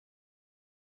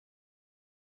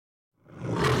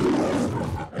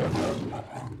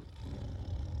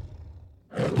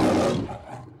TWA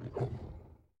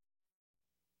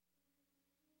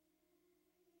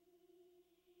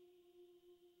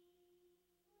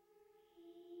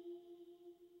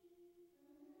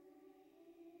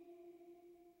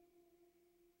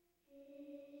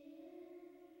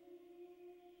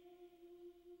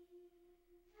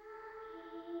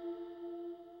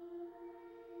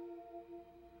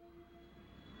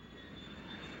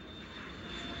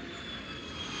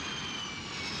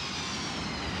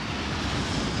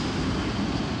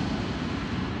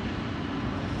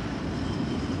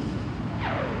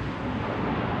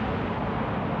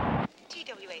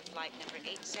flight number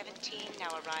 817, now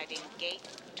arriving gate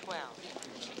 12.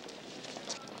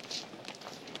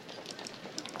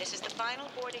 This is the final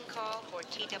boarding call for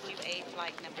TWA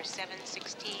flight number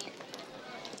 716.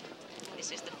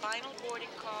 This is the final boarding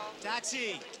call.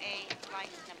 Taxi! TWA flight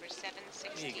number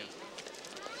 716. Here you go.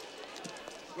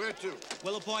 Where to?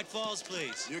 Willow Point Falls,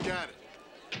 please. You got it.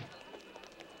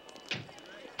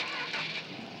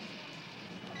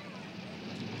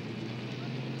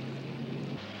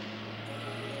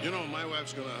 You know, my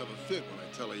wife's gonna have a fit when I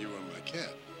tell her you were in my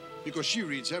cab. Because she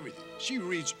reads everything. She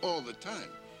reads all the time.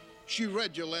 She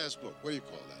read your last book. What do you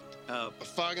call that? A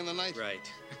Fog in the Night?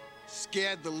 Right.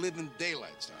 Scared the living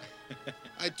daylights out of her.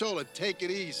 I told her, take it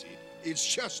easy. It's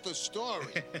just a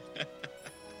story. I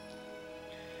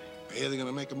hear they're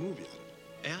gonna make a movie out of it.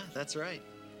 Yeah, that's right.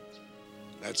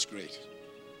 That's great.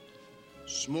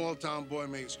 Small town boy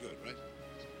makes good, right?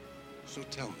 So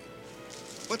tell me,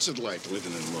 what's it like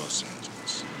living in Los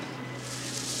Angeles?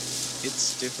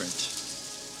 It's different.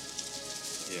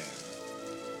 Yeah.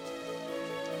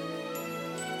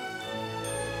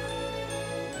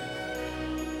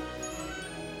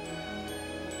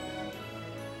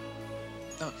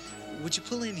 Oh, would you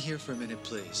pull in here for a minute,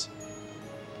 please?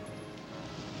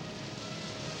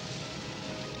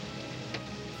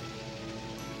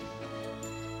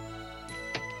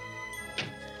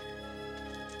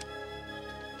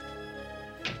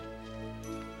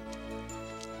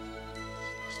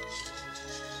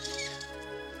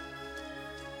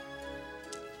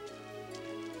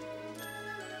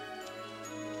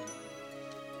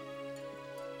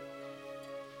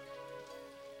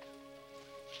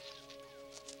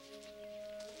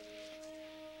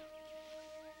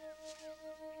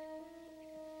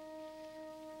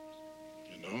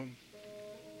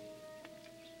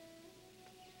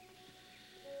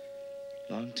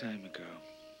 Long time ago.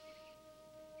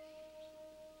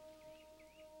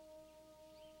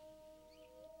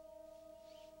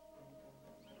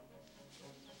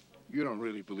 You don't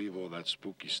really believe all that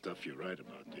spooky stuff you write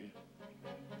about, do you?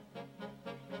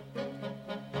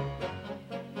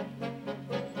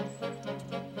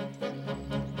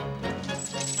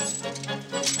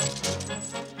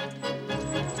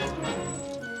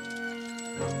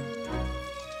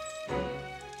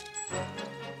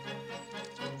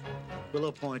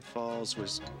 Willow Point Falls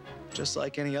was just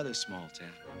like any other small town.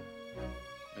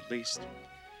 At least,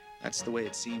 that's the way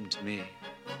it seemed to me.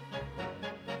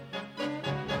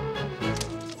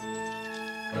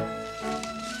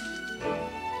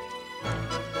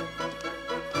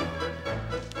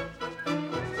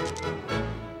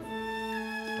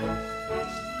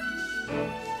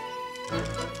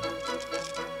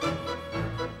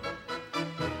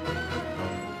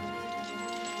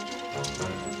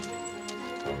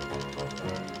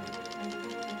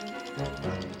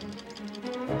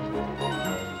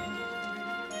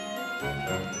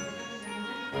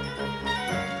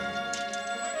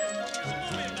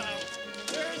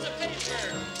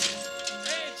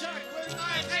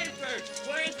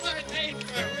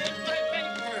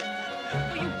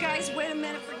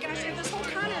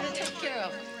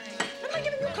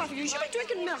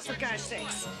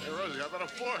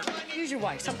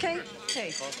 Okay?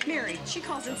 Hey, Mary, she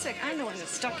calls in sick. I know I'm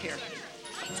stuck here.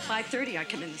 It's 5:30 I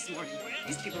come in this morning.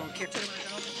 These people don't care.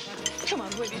 Come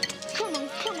on, Woody. Come on,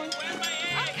 come on.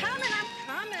 I'm coming.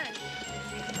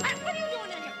 What are you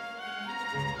doing in here?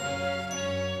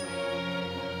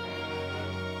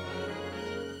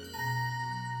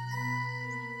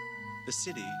 The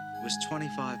city was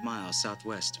 25 miles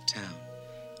southwest of town,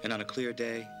 and on a clear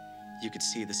day, you could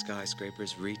see the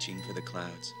skyscrapers reaching for the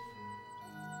clouds.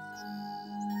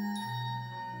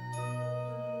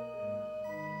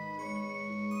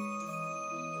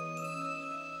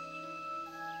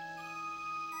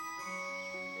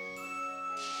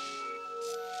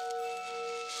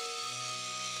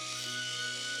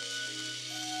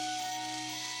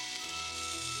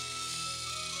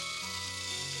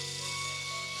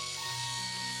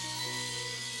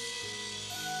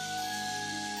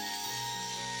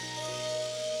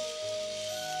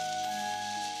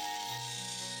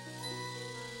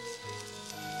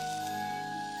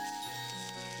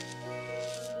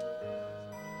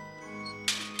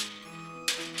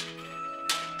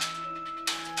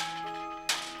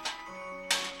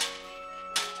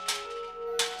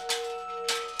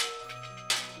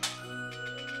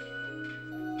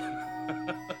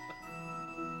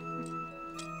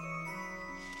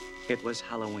 It was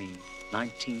Halloween,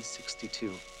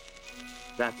 1962.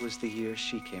 That was the year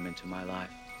she came into my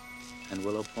life, and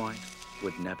Willow Point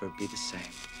would never be the same.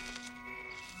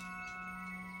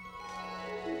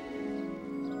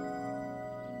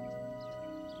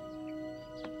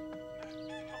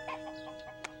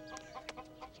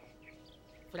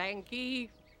 Frankie,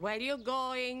 where are you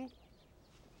going?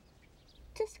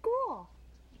 To school.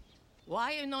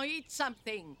 Why you not eat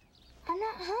something? I'm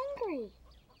not hungry.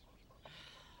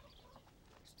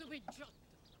 Stupid giotto.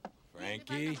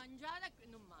 Frankie? Mi fai da mangiare e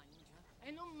non mangia.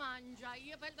 E non mangia.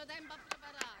 Io perdo tempo a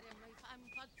preparare. Mi fa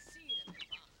impazzire, mi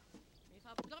fa. Mi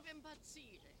fa proprio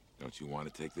impazzire. Don't you want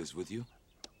to take this with you?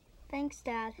 Thanks,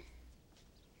 Dad.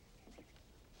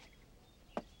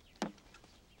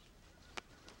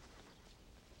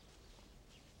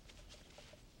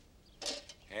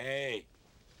 Hey.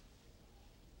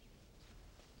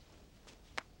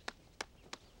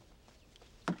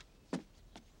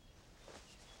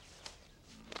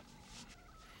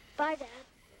 Bye, Dad.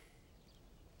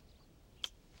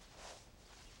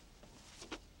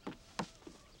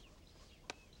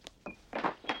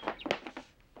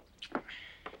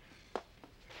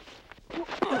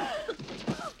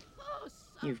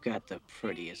 You've got the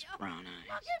prettiest brown Ma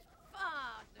eyes. che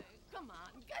fate? Come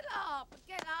on, get up,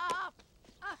 get up.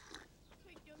 Ah,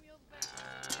 figlio mio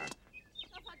bello.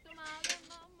 Ha fatto male,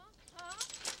 mamma? Ah?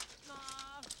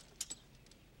 Ma...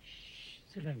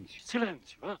 Silenzio,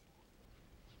 silenzio, eh?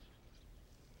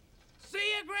 See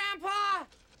you, Grandpa!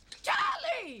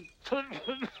 Charlie!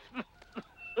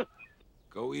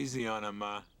 Go easy on him,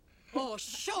 Ma. Oh,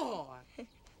 sure.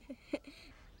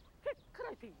 Che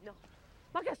cretino.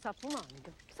 Ma che sta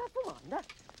fumando? Sta fumando?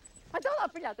 Ma dove l'ha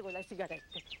pigliato quelle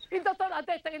sigarette? Il dottore ha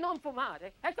detto di non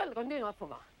fumare e quello continua a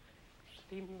fumare.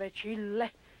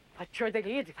 St'imbecille. Faccio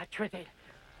vedere, ti faccio vedere.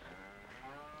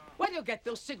 Where do you get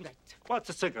those cigarettes? What's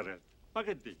a cigarette? Ma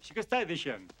che dici? Che stai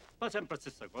dicendo? Ma sempre la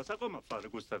stessa cosa. Come a fare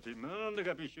questa film? Non ne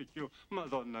capisci più.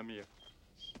 Madonna mia.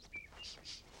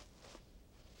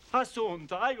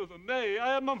 Assunta, aiuto me. I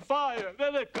am on fire.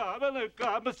 Vieni qua.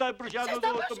 Mi stai bruciando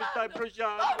tutto, mi stai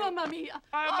bruciando. Oh, mamma mia!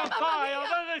 I am on fire,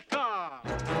 vieni qua.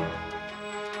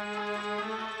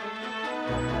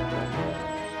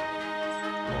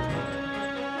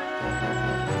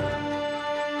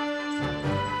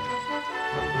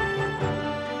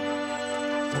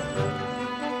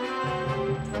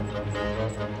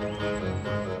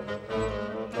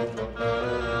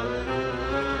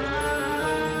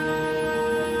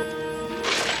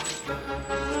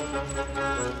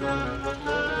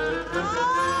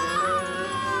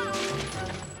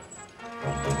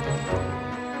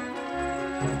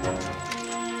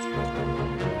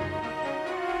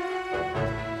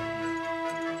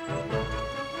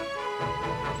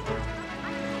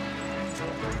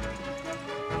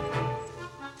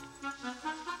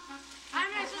 Hi,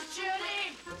 Mrs.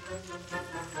 Judy!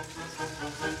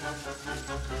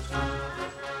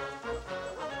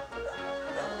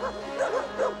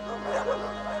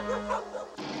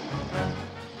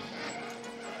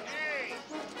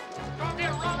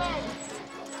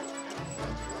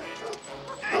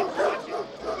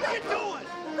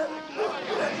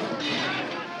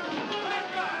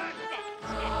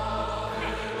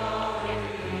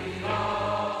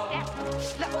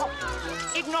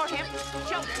 Ignore him.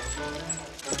 Jump.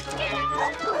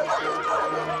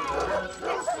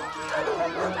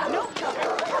 No cover.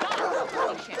 Stop.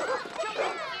 Finish him. Jump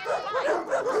in.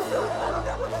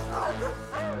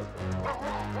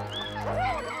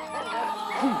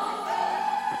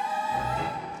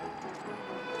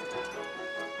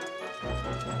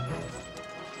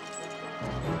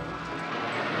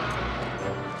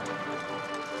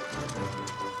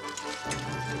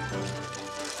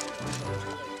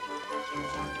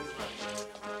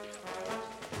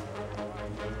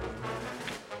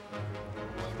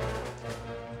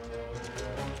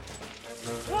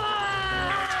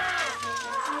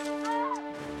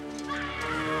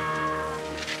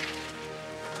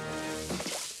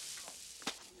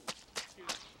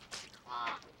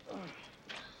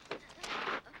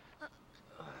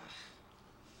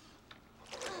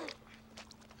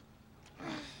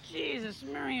 Jesus,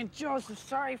 Mary and Joseph.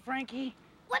 Sorry, Frankie.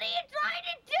 What are you trying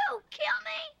to do? Kill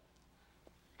me?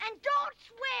 And don't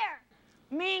swear.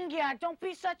 Minga, don't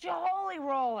be such a holy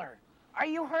roller. Are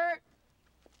you hurt?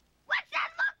 What's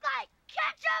that look like?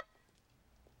 Ketchup?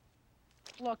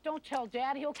 Look, don't tell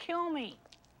Dad. He'll kill me.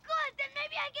 Good, then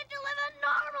maybe I get to live a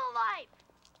normal life.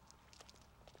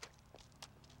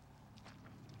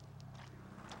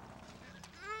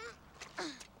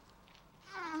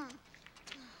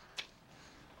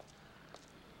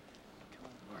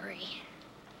 Don't worry.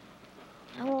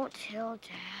 I won't tell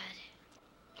Dad.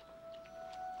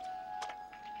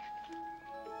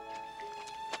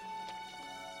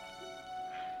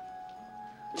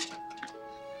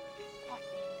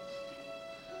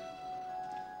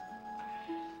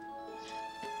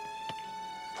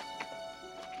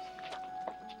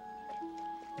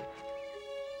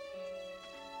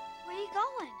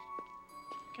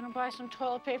 gonna buy some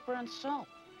toilet paper and soap.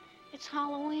 It's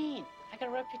Halloween. I got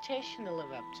a reputation to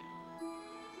live up to.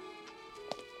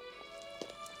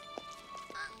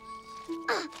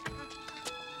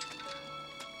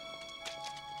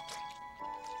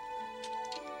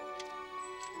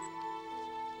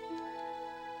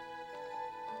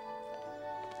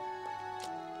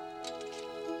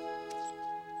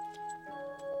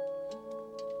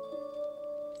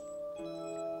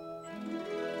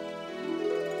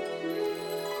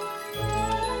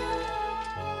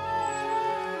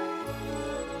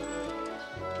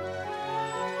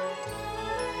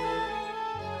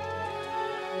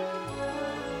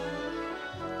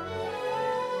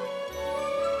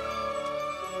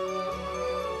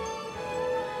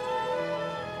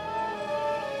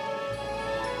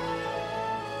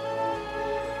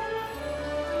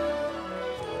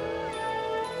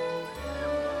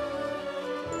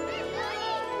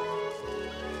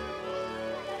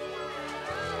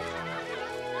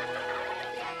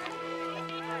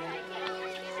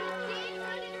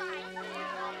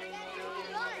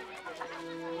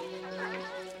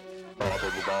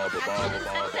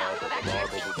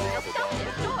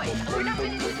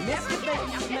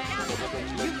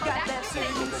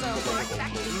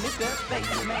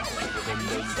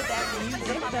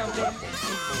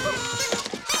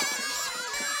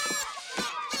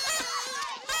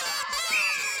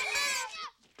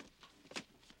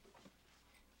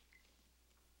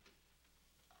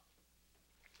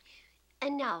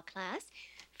 And now, class,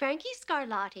 Frankie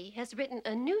Scarlatti has written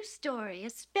a new story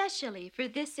especially for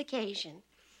this occasion.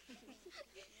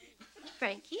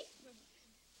 Frankie?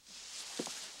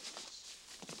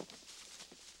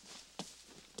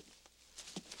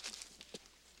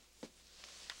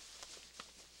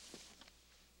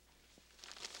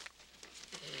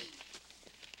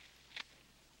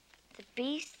 The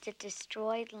Beast That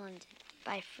Destroyed London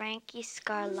by Frankie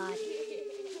Scarlatti.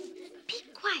 Be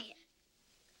quiet.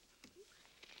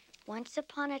 Once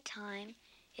upon a time,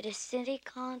 in a city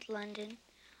called London,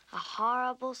 a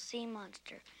horrible sea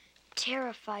monster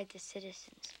terrified the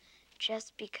citizens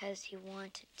just because he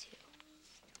wanted to.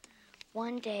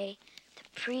 One day,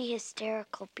 the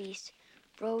pre-hysterical beast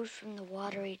rose from the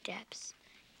watery depths,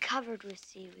 covered with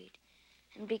seaweed,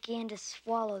 and began to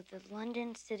swallow the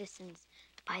London citizens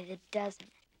by the dozen.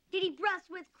 Did he brush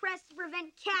with crest to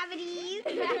prevent cavities?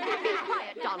 Be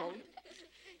quiet, Donald.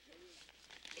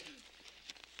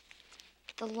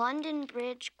 The London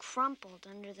Bridge crumpled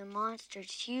under the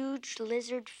monster's huge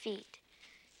lizard feet.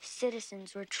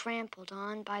 Citizens were trampled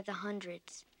on by the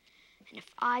hundreds. And if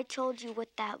I told you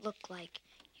what that looked like,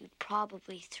 you'd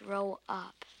probably throw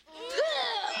up.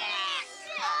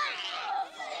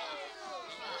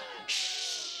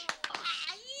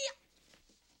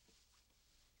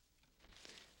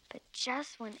 But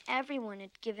just when everyone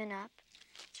had given up,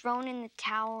 thrown in the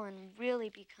towel, and really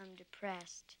become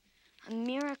depressed, a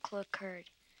miracle occurred.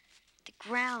 The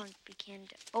ground began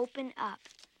to open up,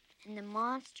 and the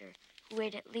monster, who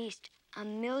weighed at least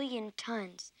 1,000,000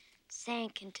 tons,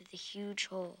 sank into the huge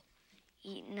hole,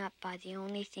 eaten up by the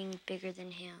only thing bigger than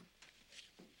him,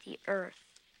 the earth.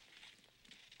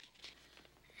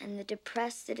 And the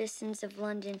depressed citizens of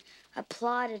London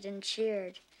applauded and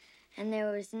cheered, and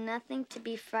there was nothing to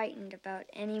be frightened about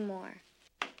anymore.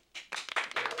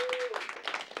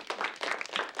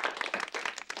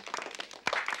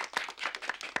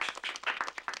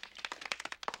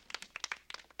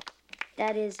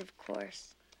 That is, of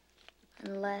course,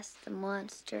 unless the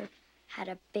monster had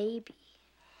a baby.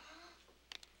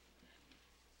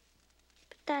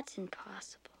 But that's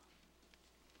impossible.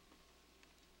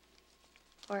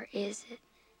 Or is it?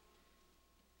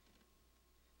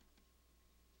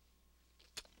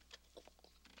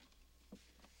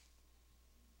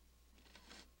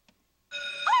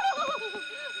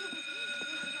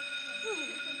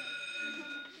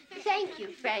 Thank you,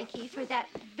 Frankie, for that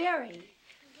very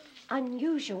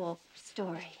unusual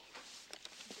story.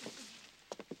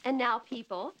 And now,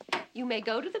 people, you may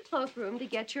go to the cloakroom to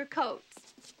get your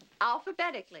coats.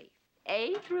 Alphabetically,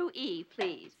 A through E,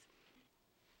 please.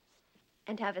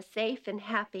 And have a safe and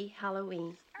happy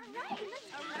Halloween.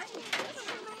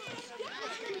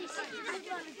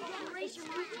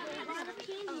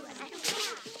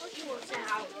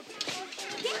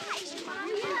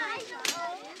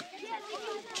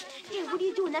 Hey, what are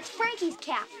you doing? That's Frankie's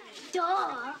cap.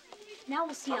 Duh. Now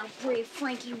we'll see how brave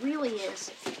Frankie really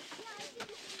is.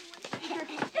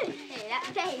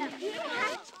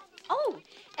 Oh,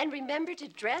 and remember to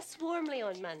dress warmly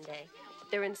on Monday.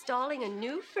 They're installing a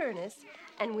new furnace,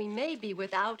 and we may be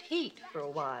without heat for a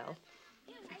while.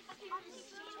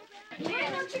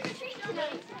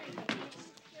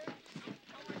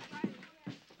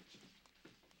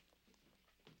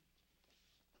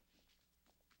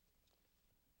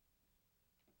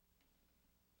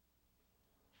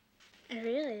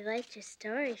 liked your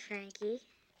story, Frankie.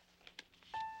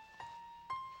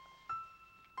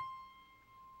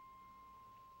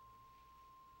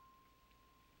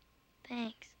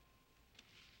 Thanks.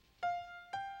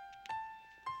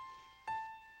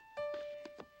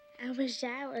 I wish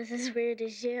I was as weird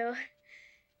as you.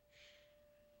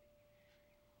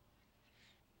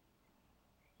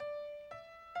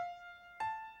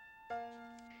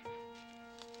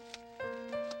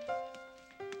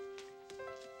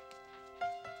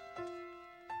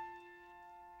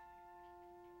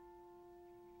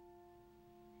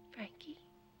 Frankie?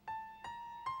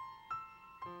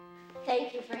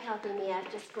 Thank you for helping me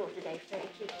after school today,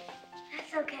 Frankie.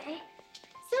 That's okay.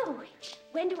 So,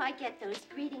 when do I get those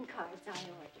greeting cards I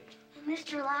ordered?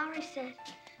 Mr. Lowry said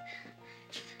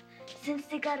since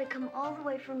they gotta come all the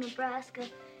way from Nebraska,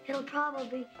 it'll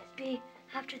probably be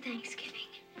after Thanksgiving.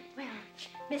 Well,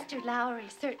 Mr.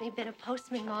 Lowry's certainly been a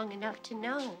postman long enough to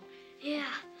know.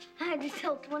 Yeah, I had to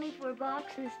sell 24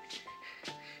 boxes.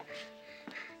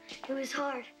 It was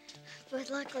hard, but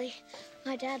luckily,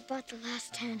 my dad bought the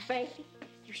last 10. Frankie,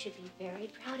 you should be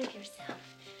very proud of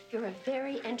yourself. You're a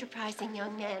very enterprising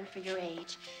young man for your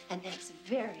age, and that's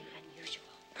very unusual.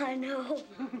 I know.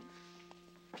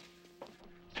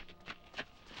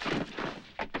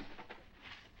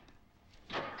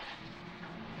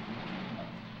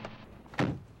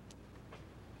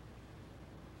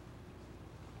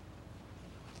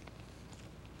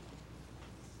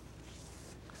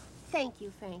 Thank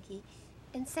you, Frankie.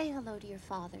 And say hello to your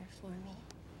father for me.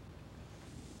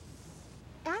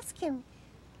 Ask him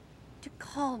to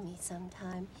call me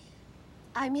sometime.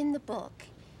 I'm in the book.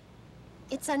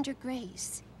 It's under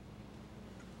Grace.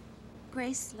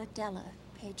 Grace Ladella,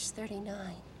 page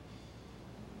 39.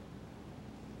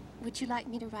 Would you like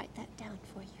me to write that down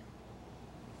for you?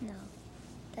 No,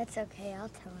 that's okay. I'll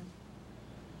tell him.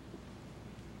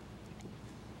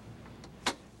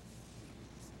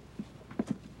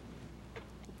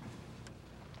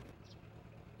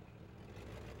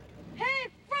 Hey,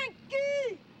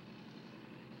 Frankie!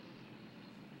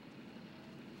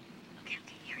 Okay,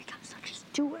 here he comes. So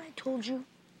just do what I told you.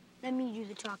 Let me do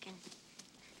the talking.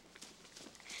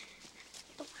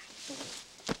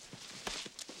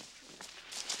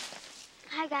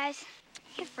 Hi, guys.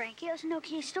 Hey, Frankie. That was an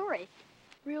okay story.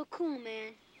 Real cool,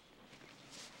 man.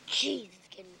 Jeez, it's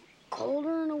getting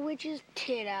colder than a witch's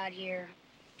tit out here.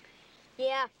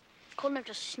 Yeah, cold enough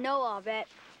to snow, I'll bet.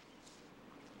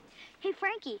 Hey,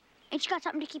 Frankie, ain't you got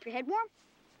something to keep your head warm?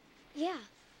 Yeah,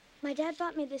 my dad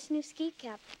bought me this new ski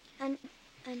cap, and...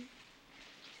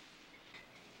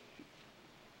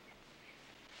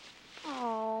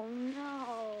 Oh,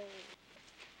 no.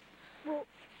 Well,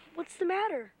 what's the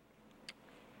matter?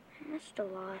 I must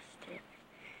have lost it.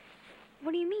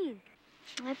 What do you mean?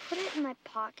 I put it in my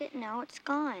pocket, now it's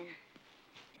gone.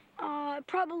 It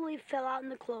probably fell out in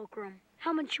the cloakroom.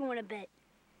 How much you want to bet?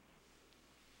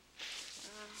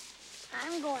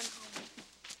 I'm going home.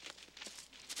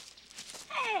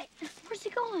 Hey, where's he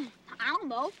going? I don't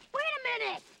know. Wait a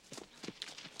minute!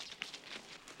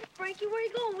 Hey, Frankie, where are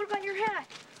you going? What about your hat?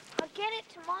 I'll get it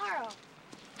tomorrow.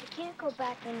 I can't go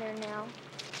back in there now.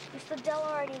 Miss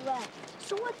Ladella already left.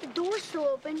 So what? The door's still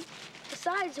open.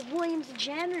 Besides, if Williams, the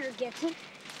janitor, gets it,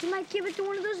 he might give it to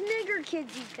one of those nigger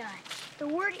kids he's got. The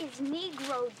word is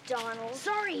Negro, Donald.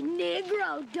 Sorry,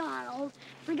 Negro, Donald.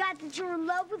 Forgot that you're in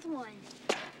love with one.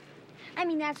 I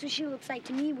mean, that's what she looks like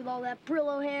to me with all that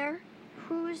Brillo hair.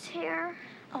 Whose hair?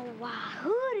 Oh, wow.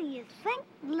 Who do you think,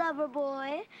 lover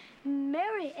boy?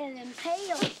 Mary Ellen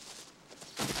Pale.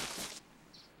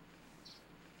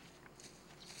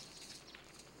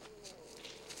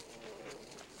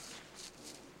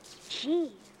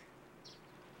 Jeez.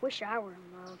 Wish I were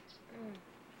in love.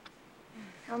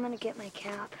 I'm gonna get my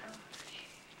cap.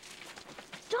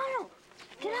 Donald!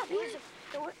 Get up!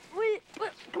 Wait,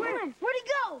 come on! Where'd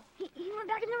he go? He went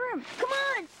back in the room. Come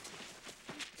on!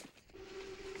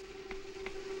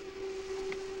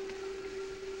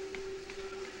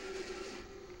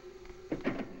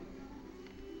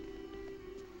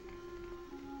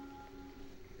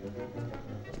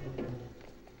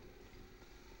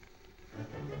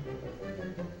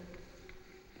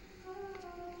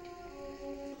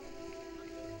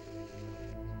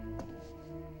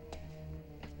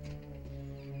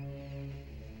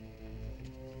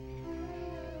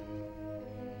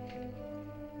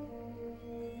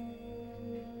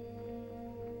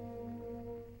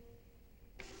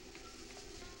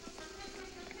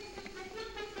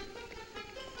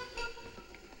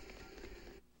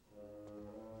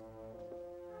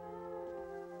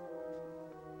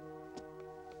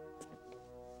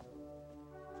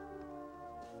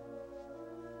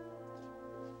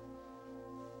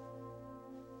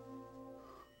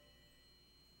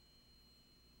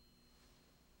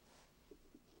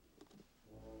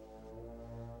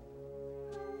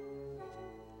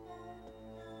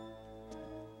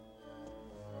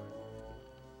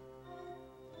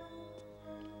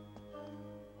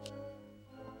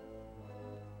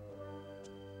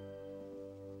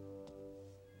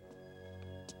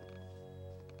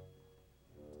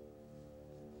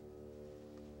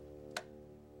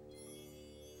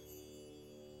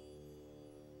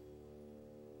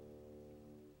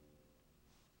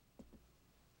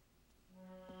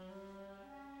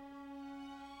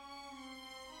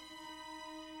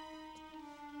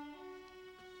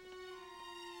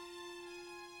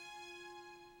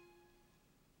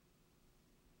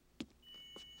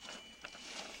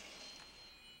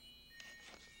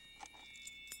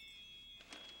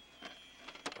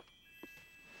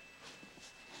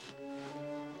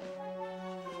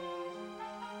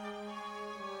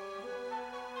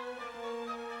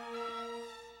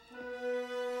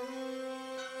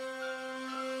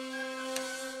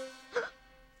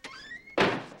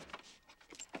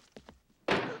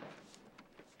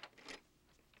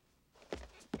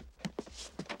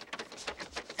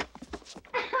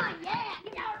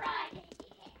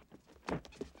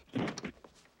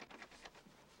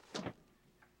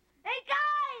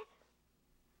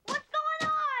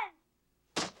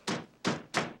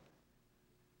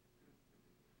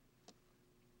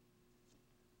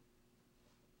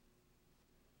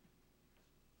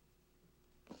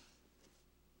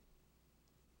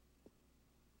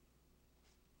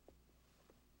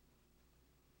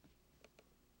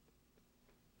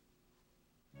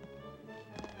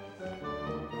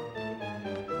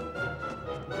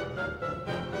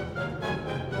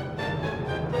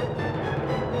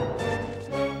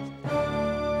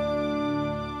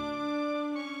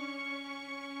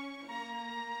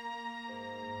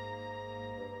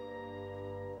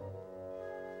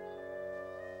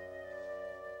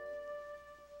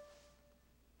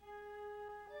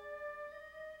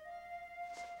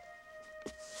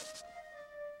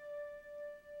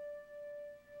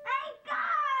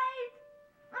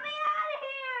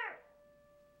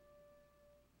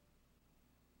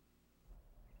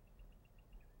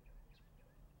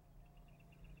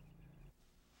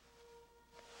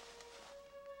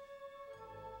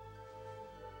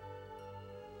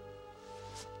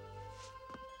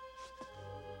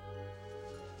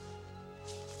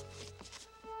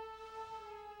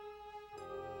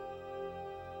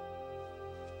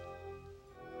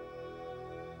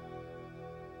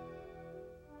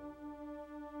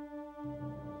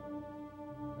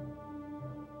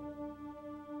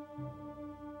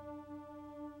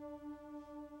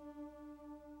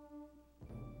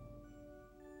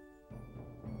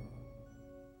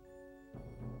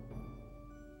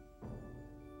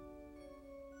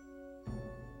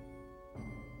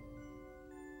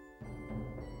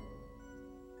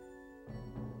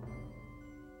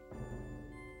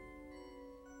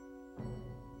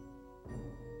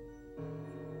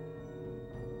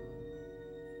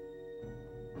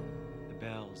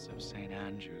 halls of St.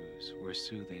 Andrews were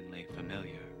soothingly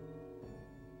familiar,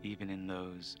 even in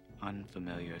those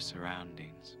unfamiliar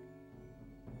surroundings.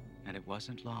 And it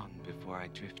wasn't long before I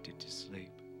drifted to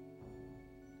sleep,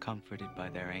 comforted by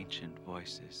their ancient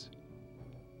voices.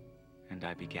 And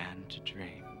I began to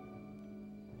dream.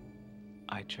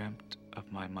 I dreamt of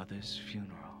my mother's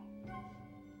funeral.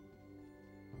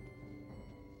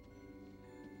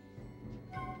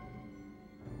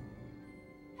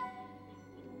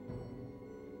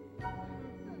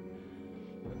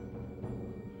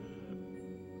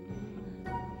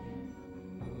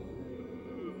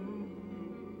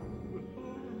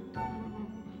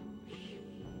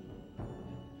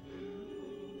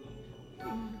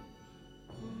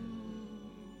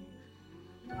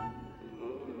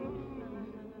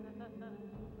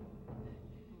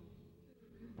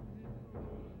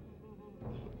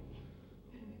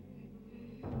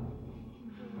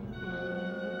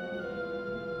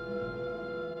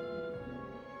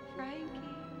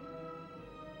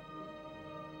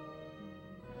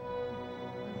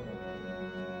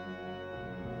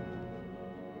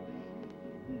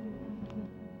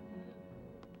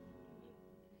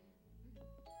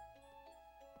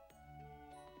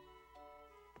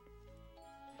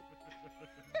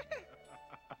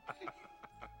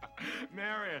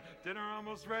 Marion, dinner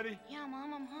almost ready? Yeah,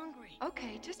 Mom, I'm hungry.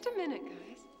 Okay, just a minute,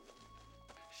 guys.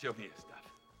 Show me your stuff.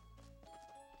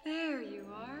 There you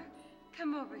are.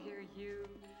 Come over here, you.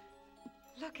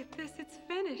 Look at this, it's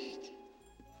finished.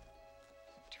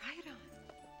 Try it on.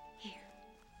 Here.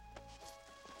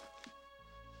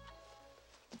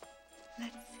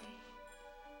 Let's see.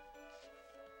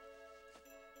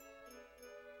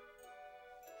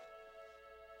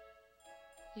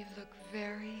 You look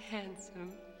very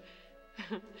handsome.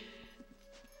 Oh.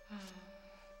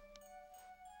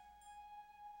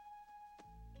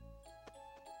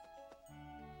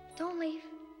 Don't leave.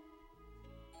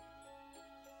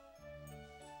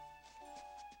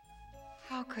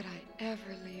 How could I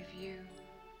ever leave you?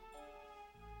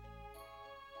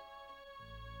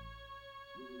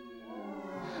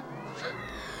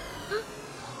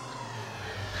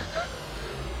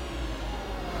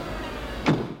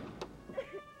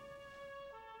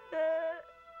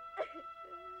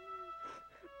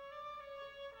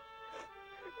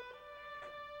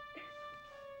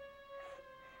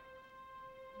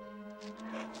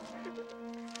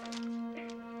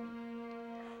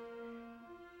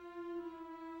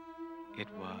 It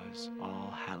was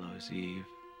All Hallows Eve,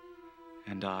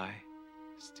 and I,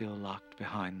 still locked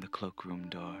behind the cloakroom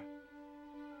door,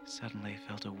 suddenly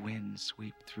felt a wind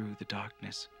sweep through the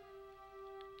darkness,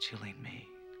 chilling me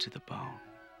to the bone.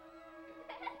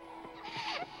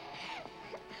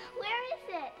 Where is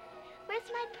it?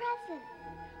 Where's my present?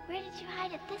 Where did you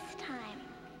hide it this time?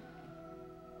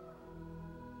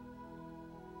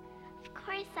 Of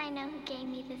course I know who gave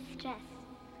me this dress.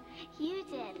 You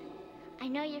did. I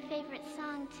know your favorite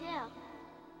song, too.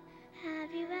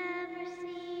 Have you ever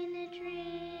seen a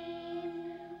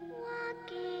dream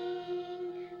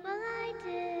walking? Well, I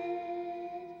did.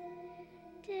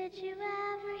 Did you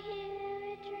ever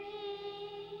hear a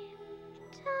dream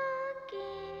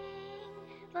talking?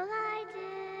 Well, I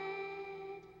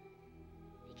did.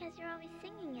 Because you're always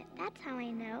singing it. That's how I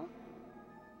know.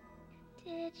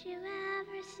 Did you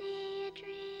ever see a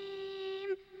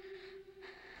dream?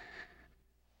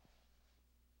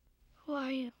 Who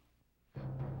are you?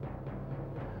 I'm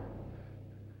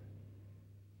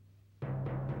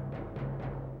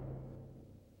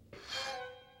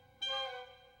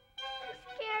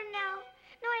scared now.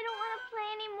 No, I don't want to play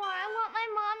anymore. I want my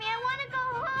mommy. I want to go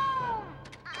home.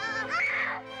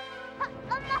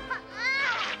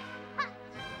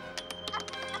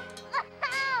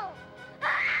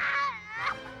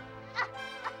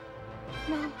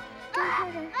 No, don't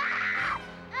hurt her.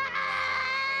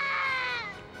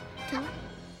 Don't.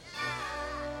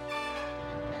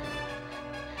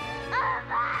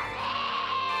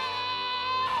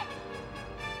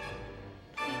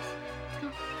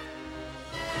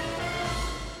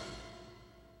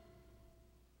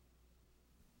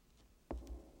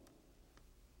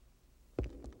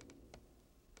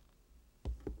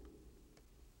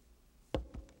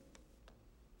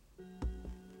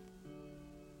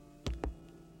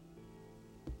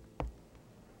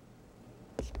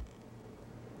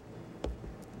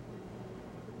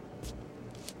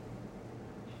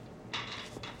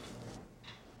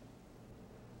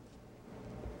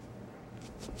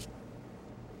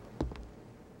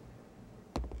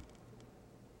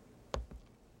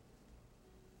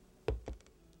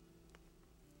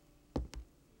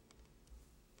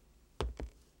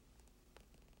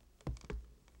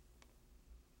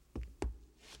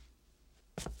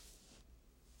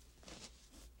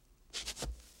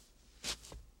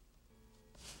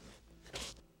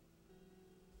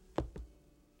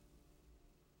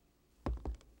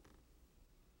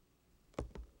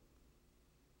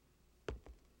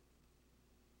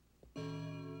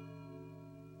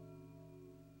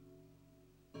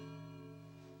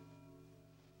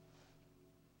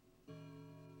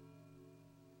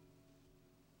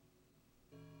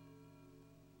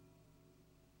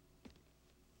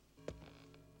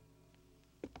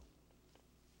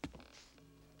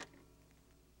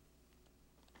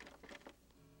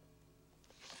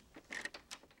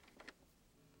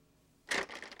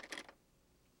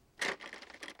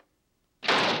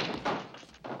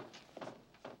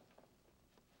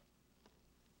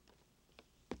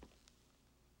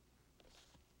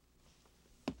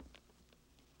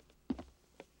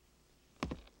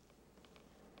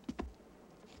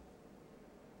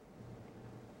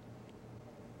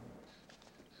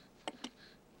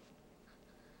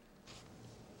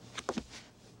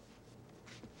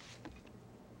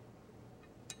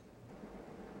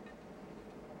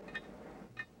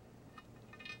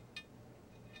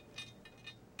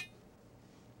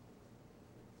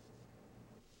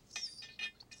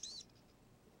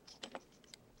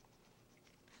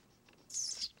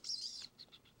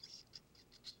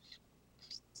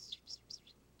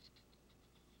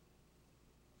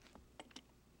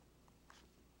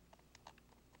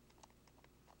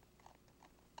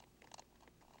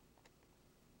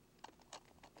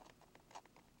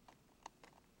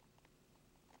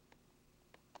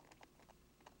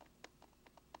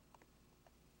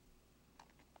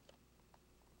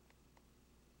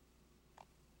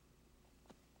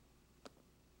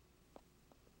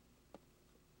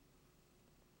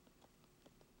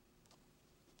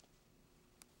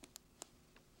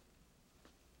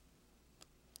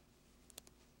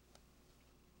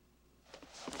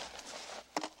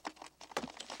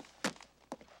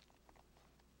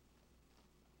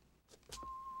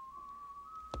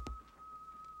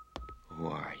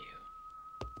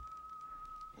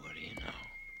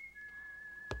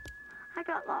 I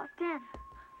got locked in.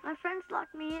 My friends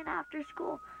locked me in after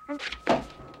school, and...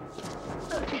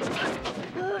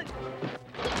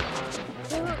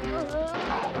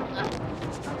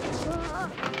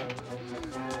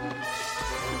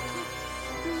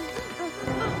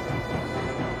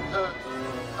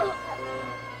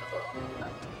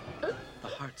 The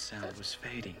heart sound was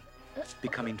fading,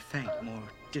 becoming faint, more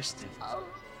distant.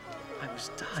 I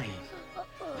was dying.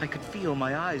 I could feel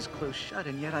my eyes close shut,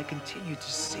 and yet I continued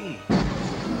to see.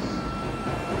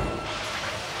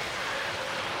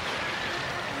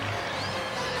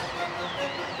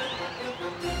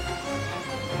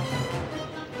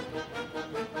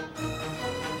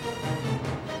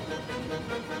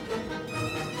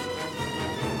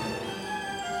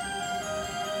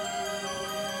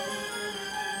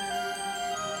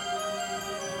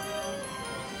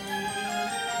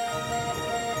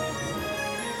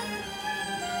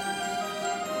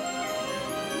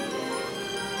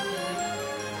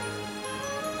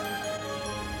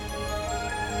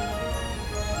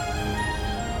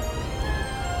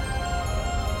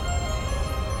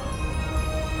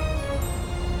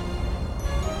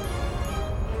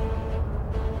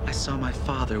 I saw my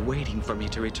father waiting for me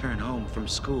to return home from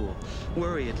school,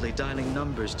 worriedly dialing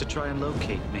numbers to try and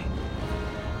locate me.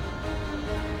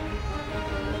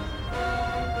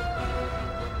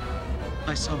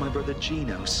 I saw my brother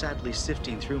Gino sadly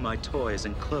sifting through my toys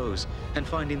and clothes and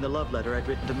finding the love letter I'd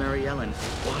written to Mary Ellen.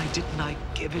 Why didn't I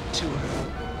give it to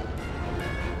her?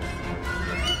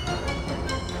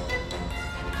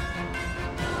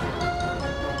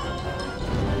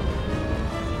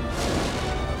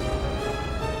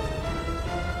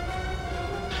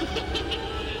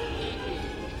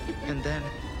 And then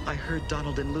I heard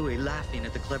Donald and Louie laughing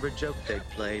at the clever joke they'd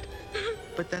played.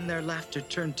 But then their laughter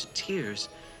turned to tears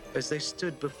as they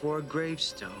stood before a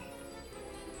gravestone.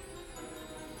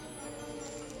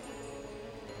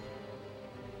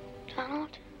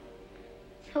 Donald?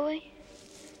 Louie?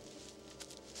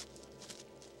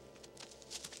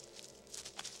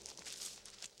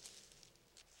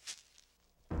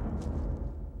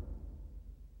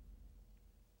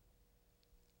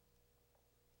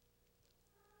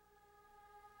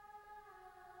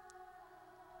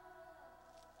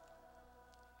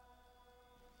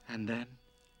 And then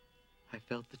I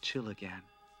felt the chill again.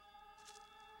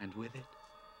 And with it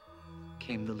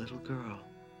came the little girl.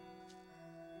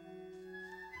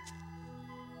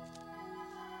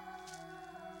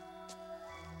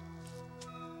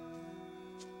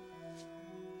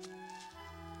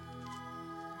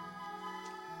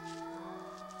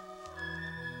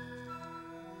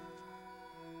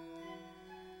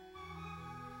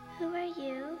 Who are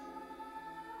you?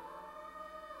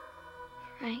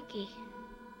 Frankie.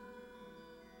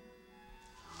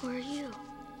 Who are you?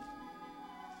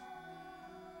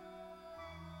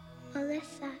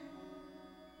 Melissa.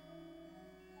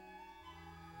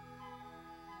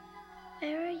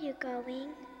 Where are you going?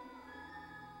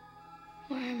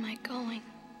 Where am I going?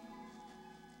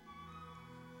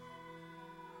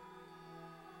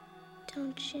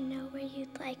 Don't you know where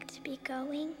you'd like to be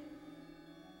going?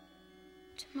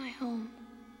 To my home,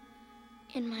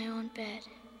 in my own bed.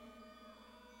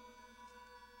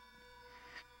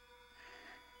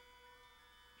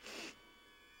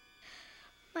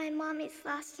 My mommy's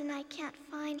lost and I can't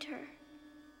find her.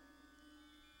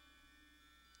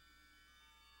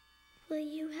 Will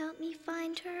you help me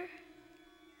find her?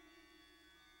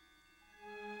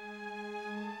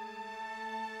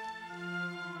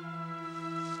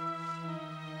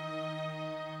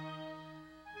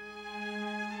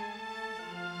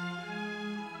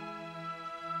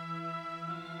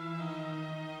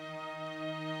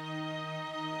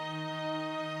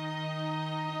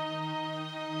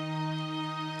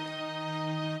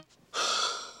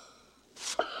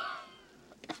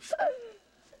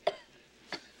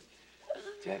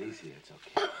 Daddy's here, it's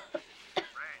okay. Ray,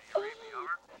 you read me,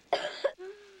 over?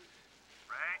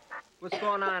 Ray? What's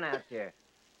going on out there?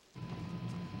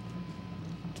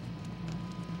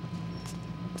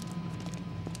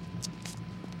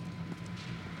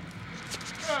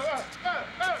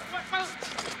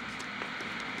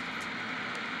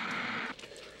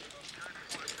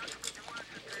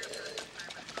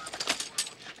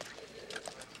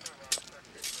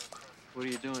 What are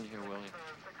you doing here, Willie?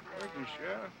 Working,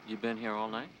 Sheriff. You been here all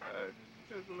night?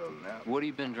 Just a little nap. What have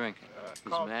you been drinking?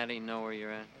 Does coffee. Maddie know where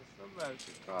you're at? Somebody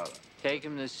should call her. Take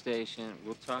him to the station.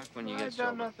 We'll talk when you I get ain't done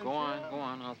sober. nothing, Go on, Sheriff. go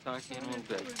on. I'll talk to you in a little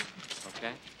bit.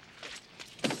 Okay?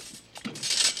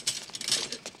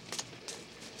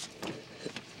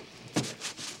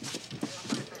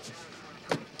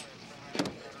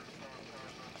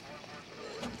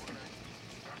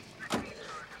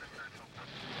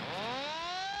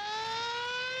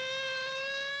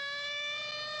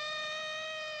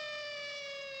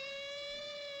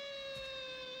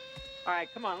 All right,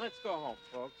 come on, let's go home,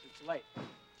 folks. It's late.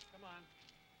 Come on.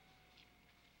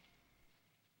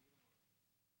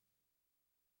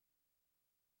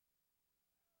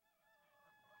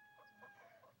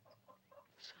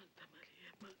 Santa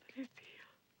Maria, Madre Dio,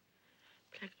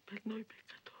 prega per noi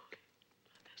peccatori,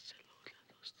 adesso è l'ora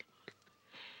della nostra morte.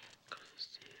 Cosa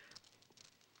sia?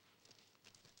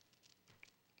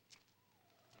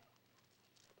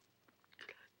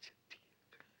 Grazie, Dio,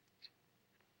 grazie.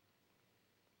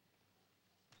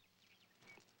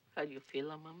 How do you feel,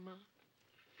 Mama?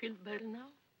 Feel better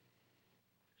now?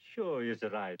 Sure, he's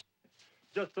right.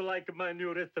 Just like my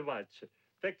new wristwatch.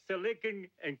 Takes a licking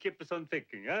and keeps on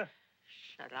ticking, huh?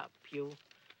 Shut up, you.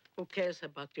 Who cares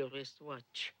about your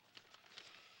wristwatch?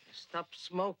 Stop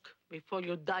smoke before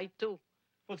you die, too.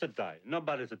 What's a die?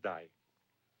 Nobody's a die.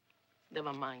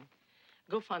 Never mind.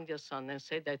 Go find your son and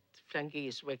say that Frankie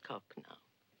is wake up now.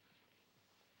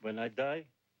 When I die,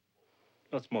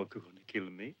 no smoke gonna kill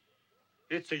me.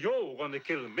 It's you gonna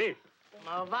kill me.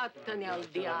 Ma vattene al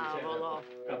diavolo.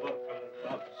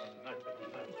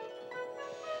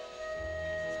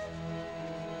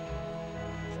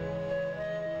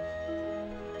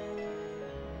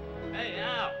 Hey,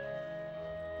 Al!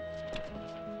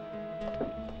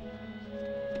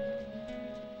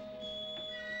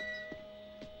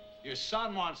 Your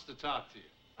son wants to talk to you.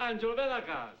 Angelo, ven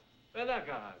acá. Ven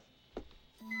acá.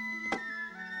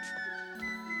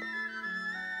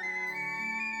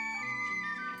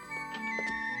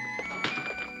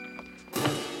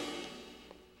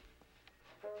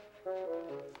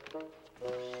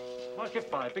 Ma che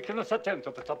fai? Perché non sei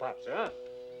attento per tapparsi, eh?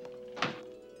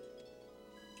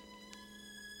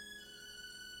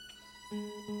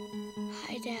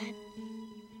 Hi, Dad.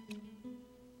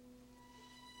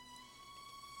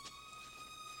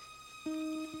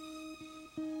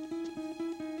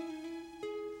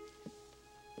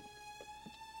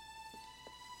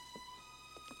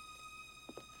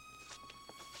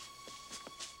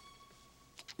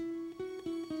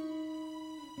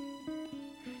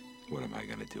 What am I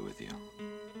gonna do with you?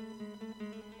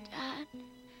 Dad,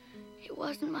 it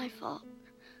wasn't my fault.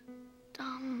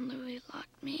 Dom and Louie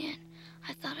locked me in.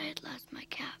 I thought I had lost my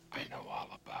cap. I know all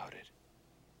about it.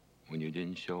 When you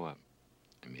didn't show up,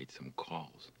 I made some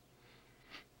calls.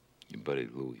 Your buddy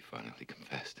Louie finally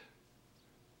confessed.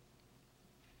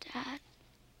 Dad,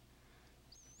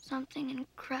 something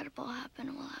incredible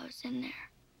happened while I was in there.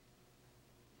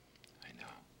 I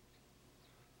know.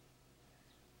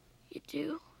 You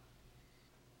do?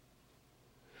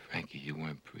 Frankie, you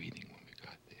weren't breathing when we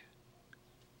got there.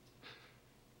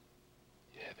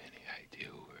 You have any idea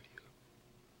who hurt you?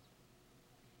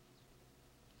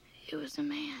 He was a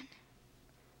man.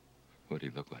 What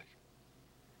did he look like?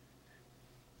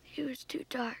 He was too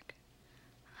dark.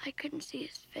 I couldn't see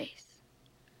his face.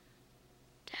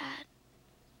 Dad,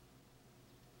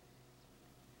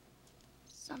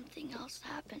 something else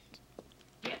happened.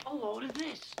 Get a load of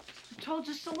this. I told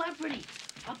you, celebrity.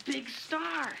 A big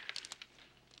star.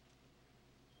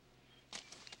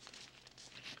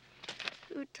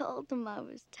 Who told him I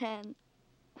was 10?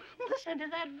 Listen to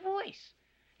that voice.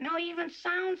 No, he even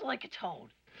sounds like a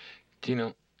toad.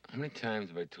 Gino, how many times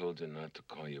have I told you not to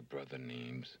call your brother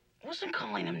names? I wasn't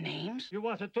calling him names. You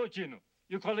want to do, Gino?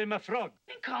 You call him a frog.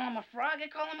 I didn't call him a frog. I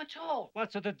call him a toad.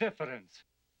 What's the difference?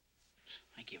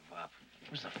 I give up.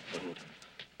 Where's the food?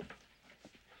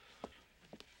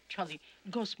 Charlie,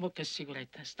 go smoke a cigarette.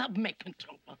 Stop making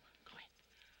trouble. Go ahead.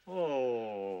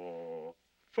 Oh.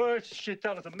 First she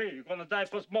tells me you're gonna die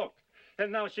for smoke.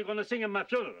 And now she's gonna sing in my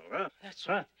funeral, huh? That's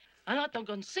right. I'm not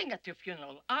going to sing at your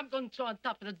funeral. I'm going to throw on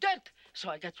top of the dirt so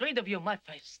I get rid of you my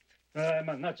face.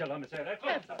 Mannaggia la miseria.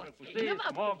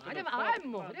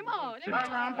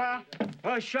 Grandpa.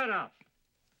 Oh, shut up.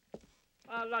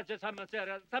 All'aggia sta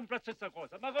miseria, sempre la stessa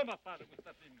cosa. Ma come a fare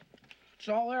questa fine? It's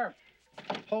all there.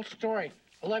 Whole story.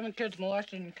 11 kids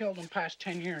molested and killed in the past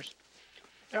 10 years.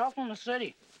 They're all from the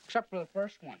city, except for the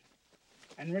first one.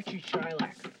 And Richie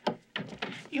Shylock.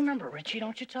 You remember Richie,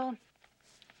 don't you, Toad?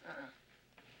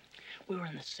 We were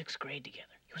in the 6th grade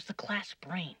together. He was the class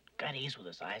brain. Got A's with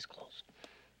his eyes closed.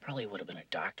 Probably would have been a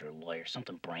doctor, a lawyer,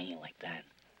 something brainy like that.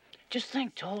 Just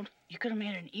think, Toad, you could have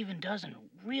made an even dozen,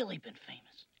 really been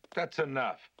famous. That's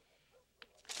enough.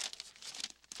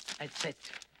 That's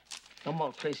it. No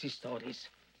more crazy stories.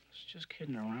 It's just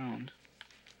kidding around.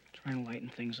 Trying to lighten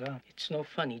things up. It's no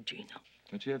funny, Gino.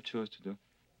 Don't you have chores to do?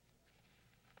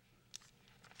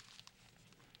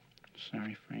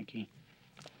 Sorry, Frankie.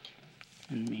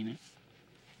 Didn't mean it.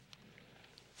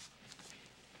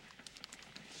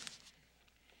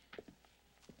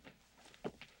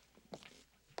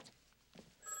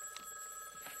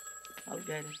 I'll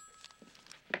get it.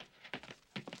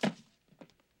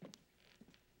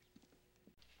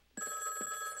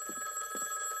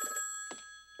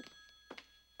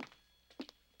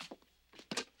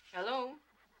 Hello?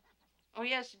 Oh,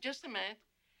 yes, just a minute.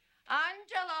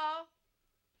 Angelo!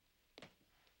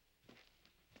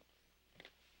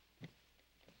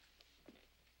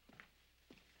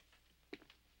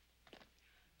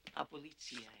 La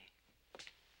polizia.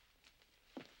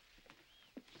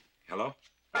 Hello?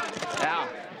 Al,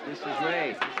 this is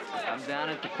Ray. I'm down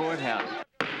at the courthouse.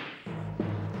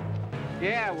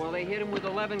 Yeah, well, they hit him with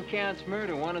 11 counts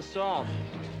murder, 1 assault.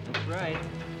 That's right.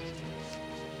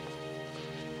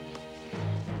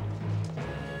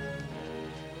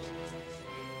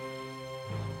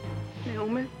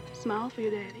 Naomi, smile for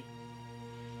your daddy.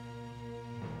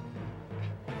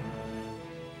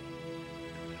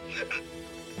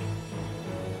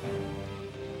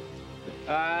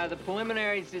 The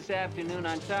preliminaries this afternoon.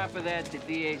 On top of that, the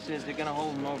DA says they're gonna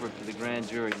hold him over for the grand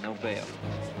jury, no bail.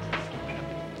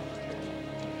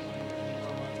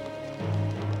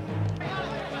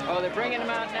 Oh, they're bringing him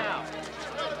out now.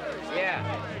 Yeah.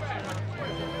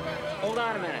 Hold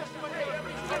on a minute.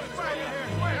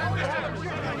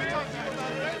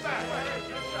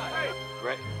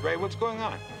 Ray, what's going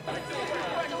on?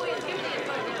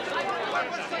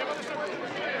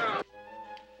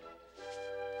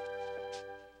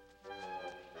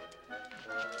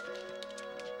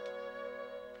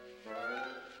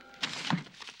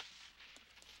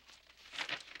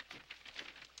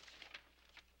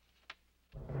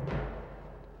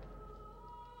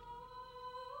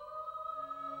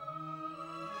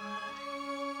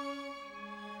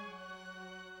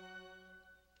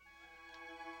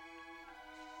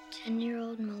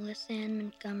 Ten-year-old Melissa Ann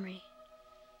Montgomery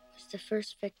was the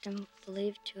first victim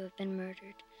believed to have been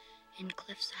murdered in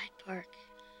Cliffside Park.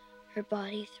 Her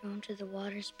body thrown to the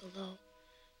waters below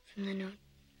from the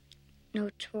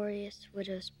notorious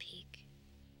Widow's Peak.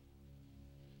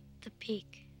 The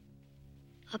Peak,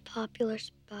 a popular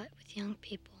spot with young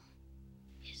people,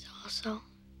 is also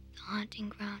the haunting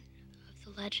ground of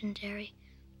the legendary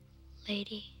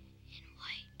Lady in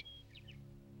White.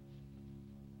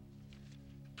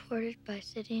 Reported by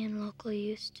city and local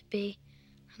used to be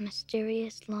a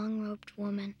mysterious long-robed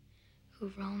woman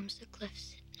who roams the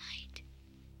cliffs at night.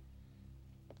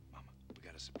 We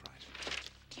got a surprise.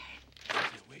 Okay.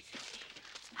 You awake?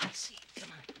 I'll see. Come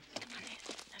on. Come in.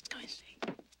 Let's go and see.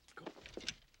 Go.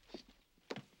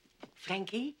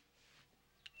 Frankie?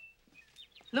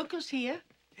 Look who's here.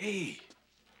 Hey.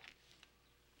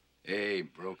 Hey,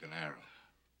 Broken Arrow.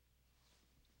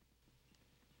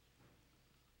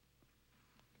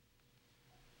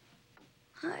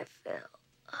 Hi, Phil.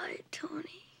 Hi,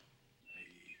 Tony.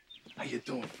 How you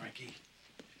doing, Frankie?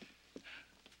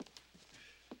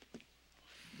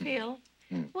 Phil,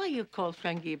 why you call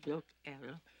Frankie Broke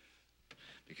Arrow?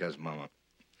 Because, Mama,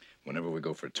 whenever we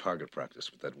go for target practice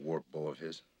with that warp bow of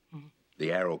his,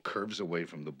 the arrow curves away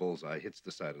from the bullseye, hits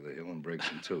the side of the hill, and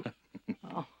breaks in two.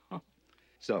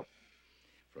 So,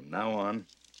 from now on,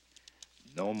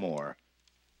 no more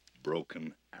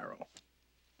Broken Arrow.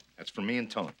 That's for me and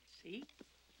Tony. See?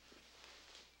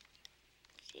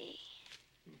 See?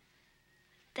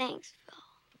 Thanks, Phil.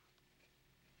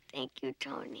 Thank you,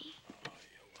 Tony. Oh,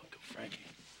 you're welcome, Frankie.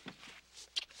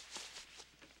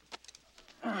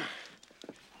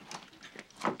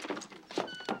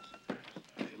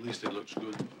 At least it looks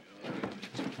good.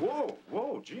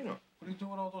 Whoa, Gina. What are you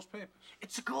doing with all those papers?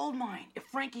 It's a gold mine. If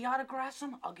Frankie autographs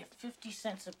them, I'll get 50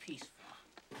 cents a piece.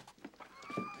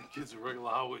 The kid's a regular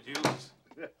Howard Hughes.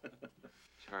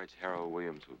 Charge Harold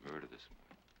Williams with murder this morning.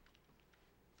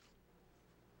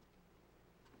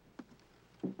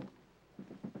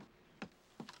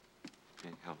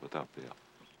 Can't help without bail.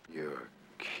 You're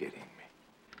kidding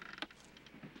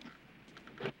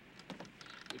me.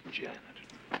 The janitor.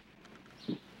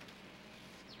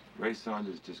 Ray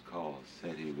Saunders just called.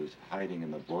 Said he was hiding in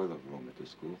the boiler room at the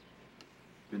school.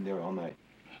 Been there all night.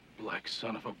 Black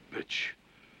son of a bitch.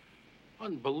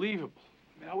 Unbelievable.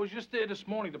 I mean, I was just there this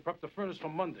morning to prep the furnace for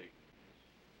Monday.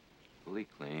 Well, he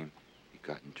claimed he'd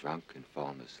gotten drunk and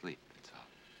fallen asleep, that's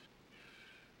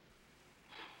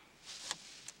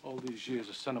all. All these years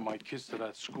of sending my kids to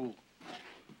that school.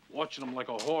 Watching them like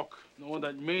a hawk, knowing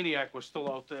that maniac was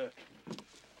still out there.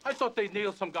 I thought they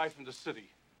nailed some guy from the city.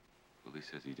 Well, he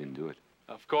says he didn't do it.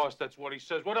 Of course, that's what he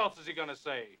says. What else is he gonna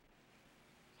say?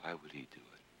 Why would he do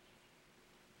it?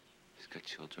 He's got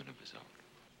children of his own.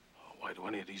 Oh, why do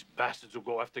any of these bastards who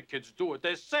go after kids do it?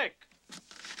 They're sick.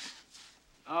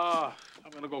 I'm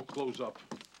gonna go close up.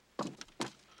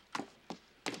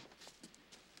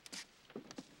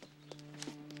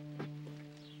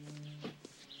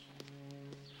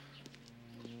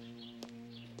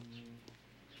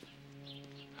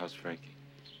 How's Frankie?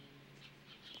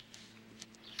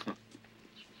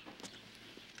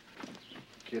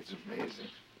 kid's amazing.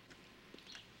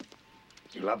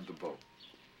 He loved the boat.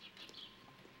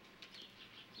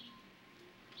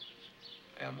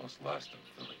 I almost lost him,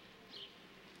 Philly.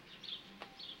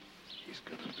 He's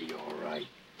gonna be all right.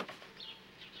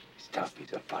 He's tough.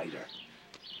 He's a fighter.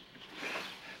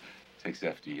 Takes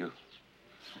after you.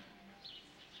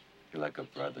 You're like a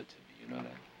brother to me, you know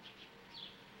that?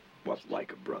 What's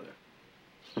like a brother?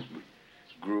 We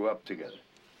grew up together.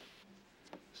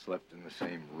 Slept in the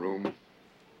same room.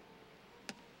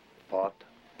 Fought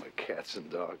like cats and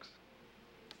dogs.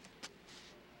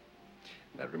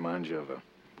 That reminds you of a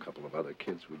couple of other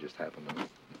kids we just happened to know.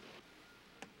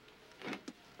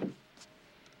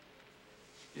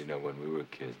 You know, when we were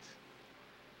kids,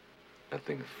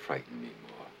 nothing frightened me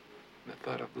more than the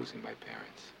thought of losing my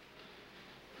parents.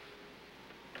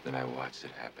 Then I watched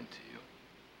it happen to you.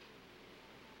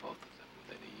 Both of them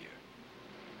within a year.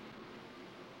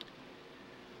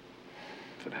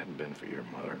 If it hadn't been for your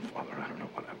mother and father, I don't know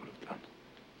what I would have done.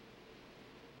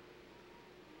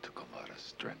 Took a lot of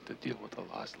strength to deal with a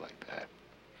loss like that.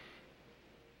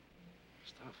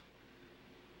 It's tough.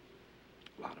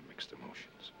 A lot of mixed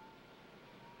emotions.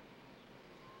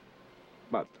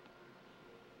 But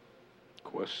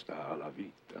questa la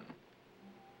vita.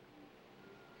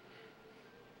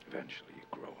 Eventually you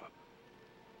grow up.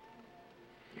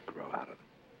 You grow out of them.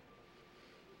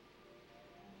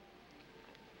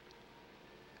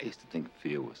 I used to think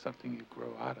fear was something you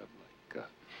grow out of,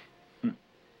 like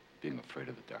being afraid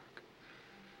of the dark.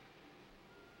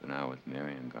 But now with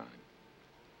Marion gone,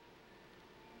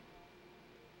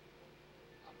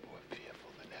 I'm more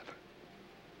fearful than ever.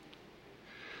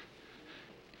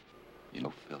 You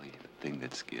know, Philly, the thing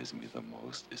that scares me the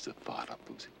most is the thought of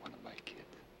losing one of my kids.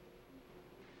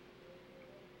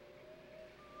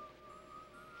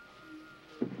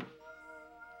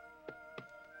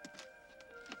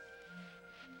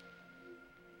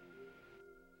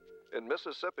 In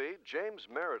Mississippi, James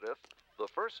Meredith, the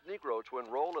first Negro to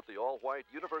enroll at the all-white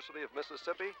University of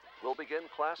Mississippi, will begin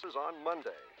classes on Monday.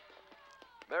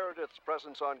 Meredith's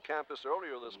presence on campus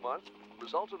earlier this month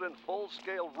resulted in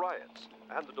full-scale riots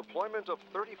and the deployment of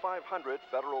 3,500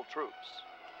 federal troops.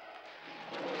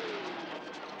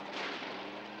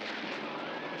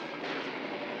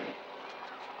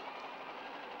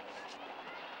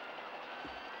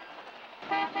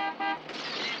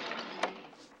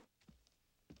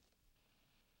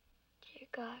 Dear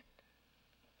God,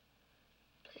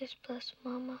 please bless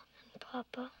Mama and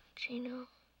Papa, Gino and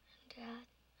Dad,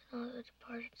 and all the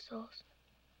departed souls.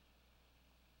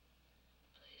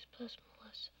 Please bless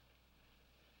Melissa.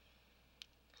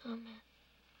 Amen.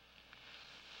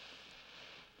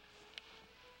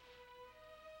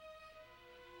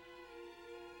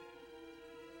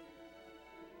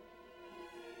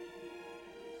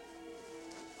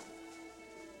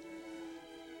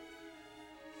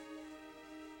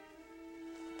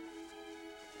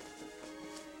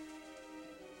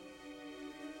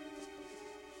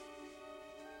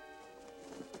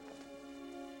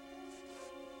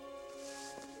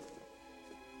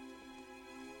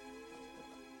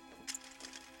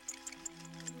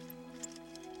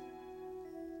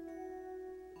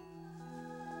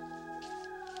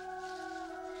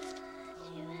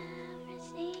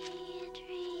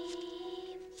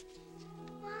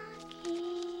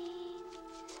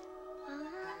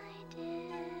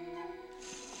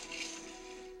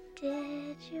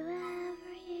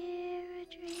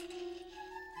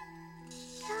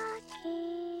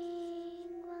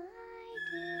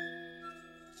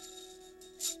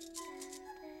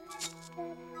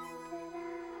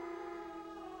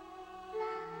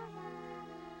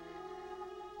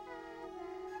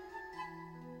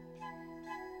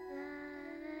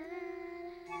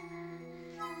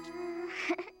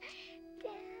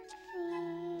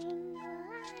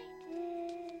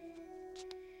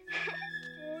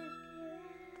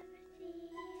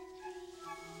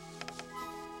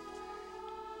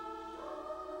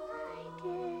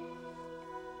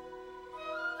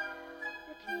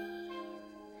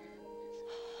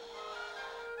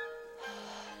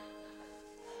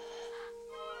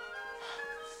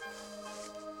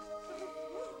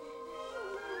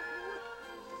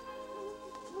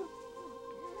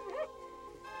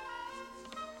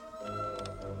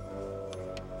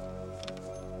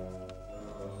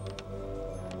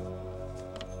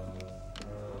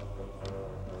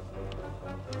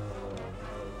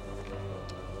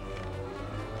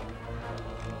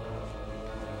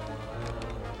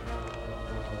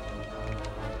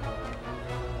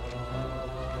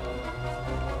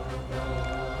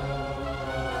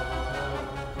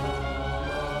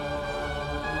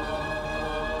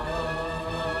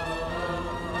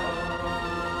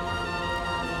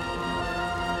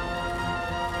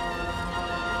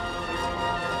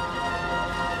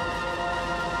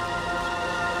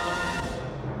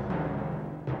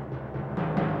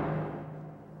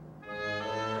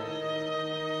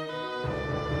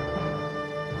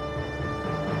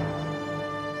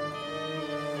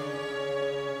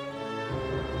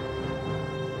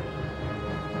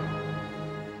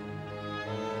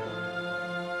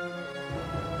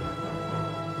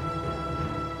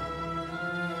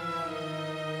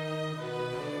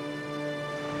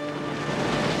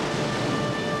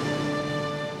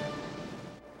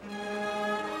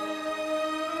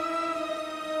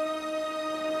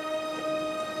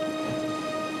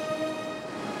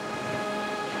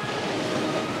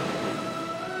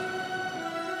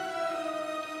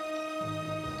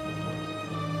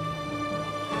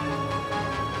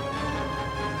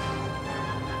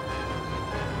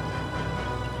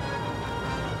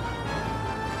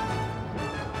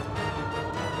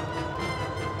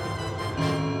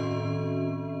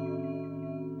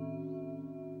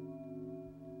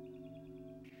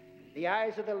 The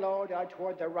eyes of the Lord are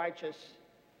toward the righteous,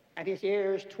 and his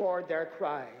ears toward their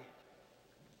cry.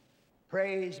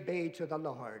 Praise be to the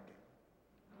Lord.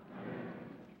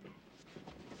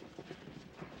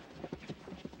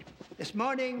 This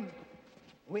morning,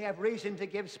 we have reason to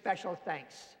give special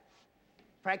thanks.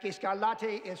 Frankie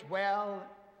Scarlatti is well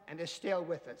and is still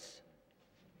with us.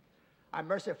 Our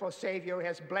merciful Savior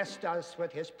has blessed us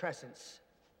with his presence.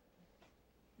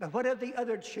 But what of the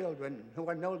other children who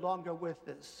are no longer with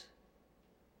us?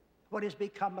 What has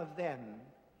become of them?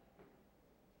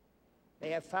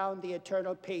 They have found the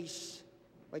eternal peace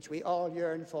which we all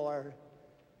yearn for.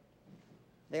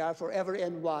 They are forever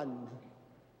in one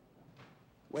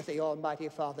with the Almighty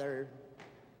Father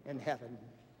in heaven.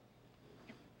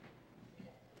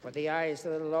 For the eyes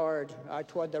of the Lord are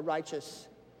toward the righteous,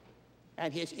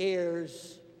 and his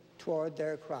ears toward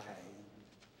their cry.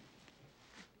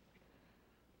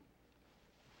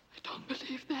 I don't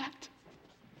believe that.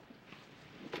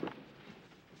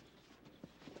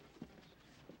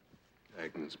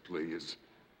 Agnes, please.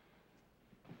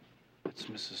 It's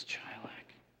Mrs.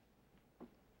 Chilak.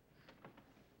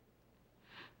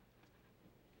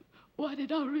 Why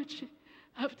did our Richie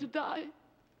have to die?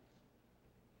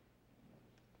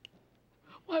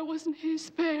 Why wasn't he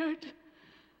spared?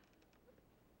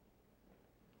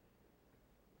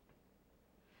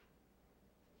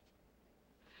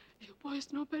 You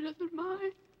boys know better than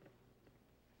mine.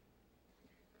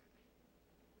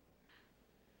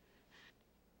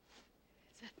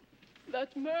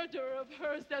 That murderer of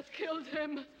hers that killed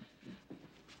him.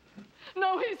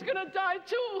 Now he's gonna die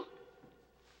too.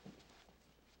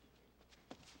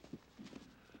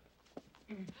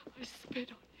 I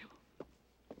spit on you.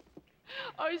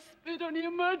 I spit on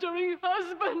your murdering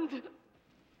husband.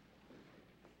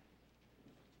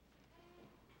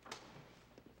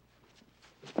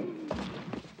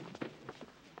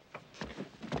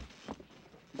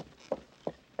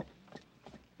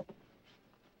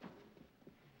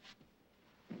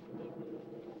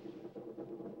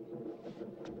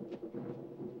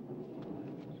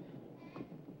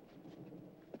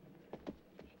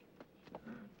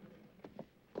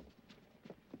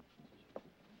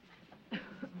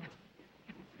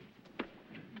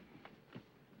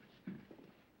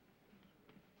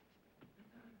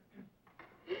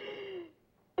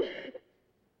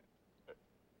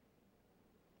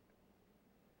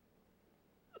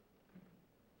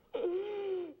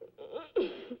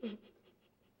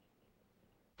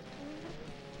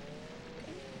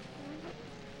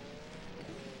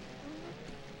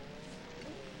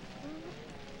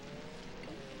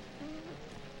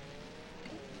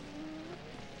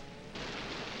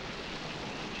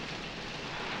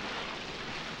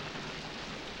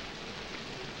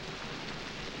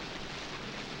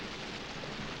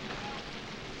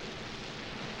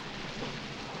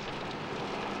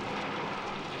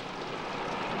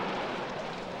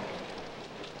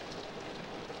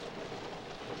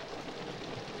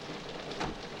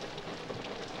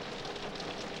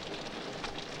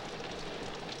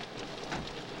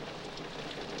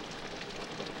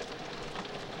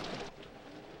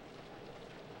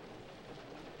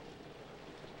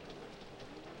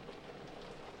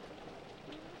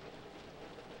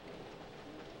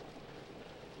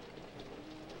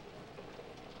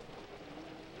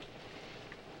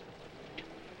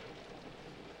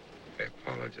 I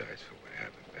apologize for what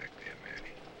happened back there,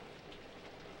 Manny.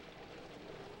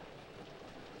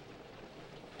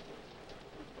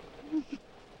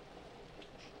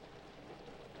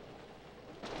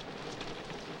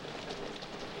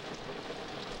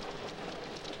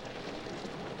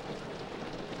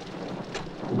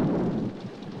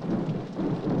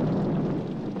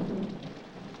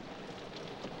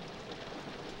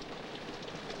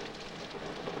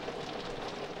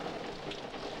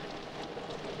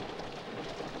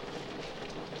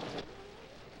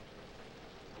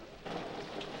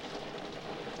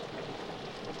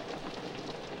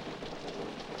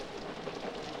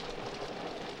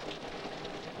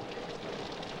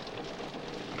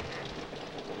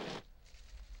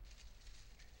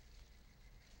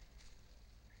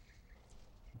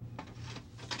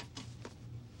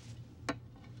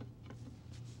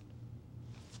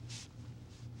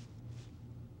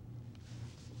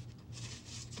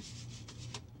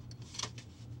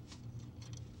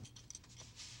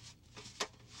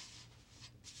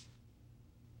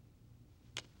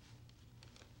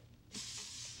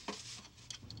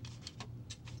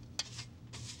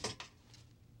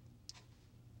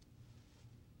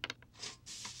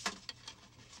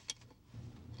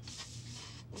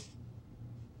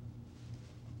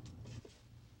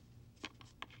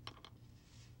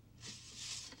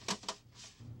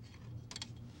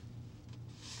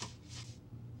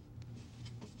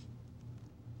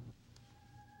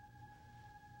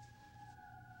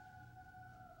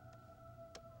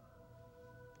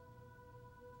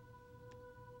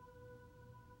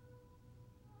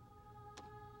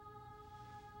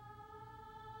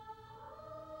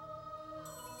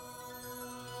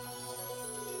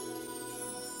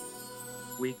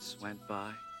 Weeks went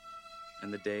by,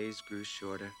 and the days grew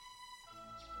shorter.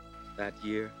 That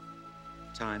year,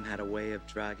 time had a way of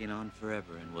dragging on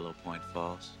forever in Willow Point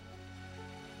Falls.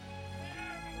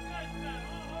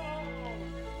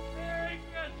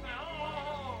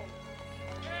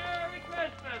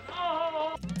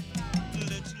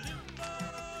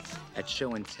 At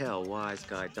Show and Tell, wise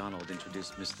guy Donald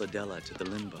introduced Miss Ladella to the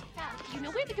limbo. You know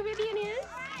where the Caribbean is?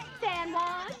 San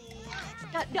Juan?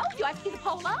 No, you have to get the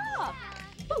pole up.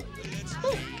 Ooh, ooh,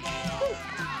 ooh,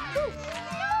 ooh.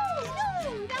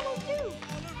 No, that won't do.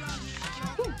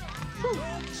 Ooh,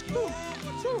 ooh,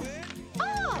 ooh.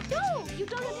 Oh, no, you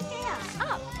don't understand.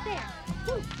 Up, there.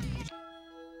 Ooh.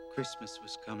 Christmas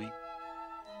was coming,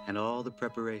 and all the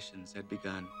preparations had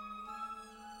begun.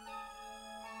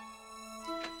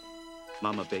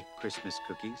 Mama baked Christmas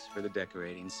cookies for the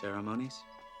decorating ceremonies.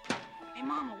 Hey,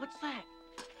 Mama, what's that?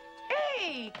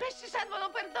 Hey, pesce servono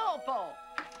per dopo.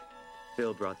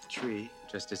 Phil brought the tree,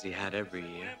 just as he had every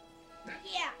year.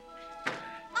 Yeah.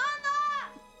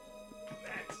 Mama!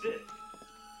 That's it.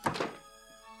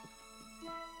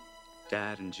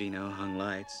 Dad and Gino hung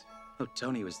lights. Oh,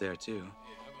 Tony was there, too.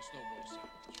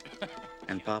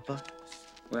 And Papa?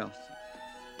 Well,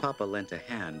 Papa lent a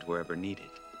hand wherever needed.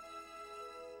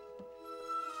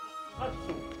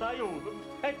 Aiuto,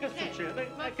 e che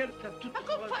succede? Ma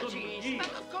colpa Gis, ma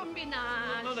che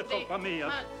combinaste? Non è colpa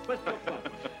mia, questo qua.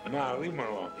 No, leave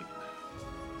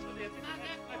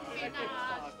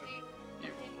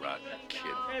You rotten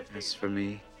kid. As for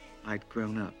me, I'd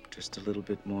grown up just a little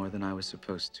bit more than I was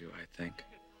supposed to, I think.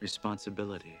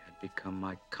 Responsibility had become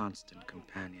my constant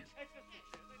companion,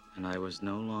 and I was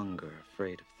no longer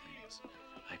afraid of things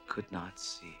I could not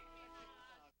see.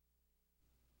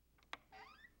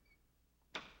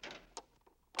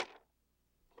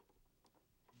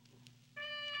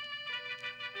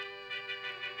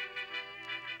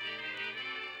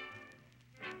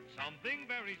 Something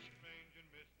very strange and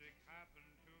mystic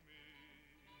happened to me.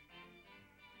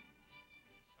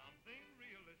 Something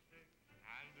realistic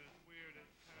and as weird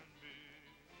as can be.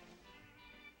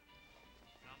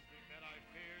 Something that I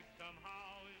feared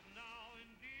somehow is now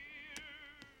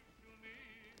endeared to me.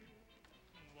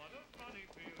 What a funny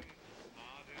feeling,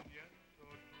 odd and yet so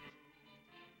true.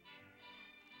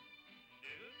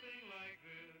 Did a thing like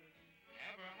this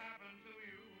ever happen to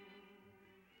you?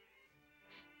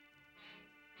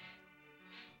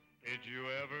 Did you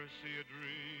ever see a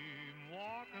dream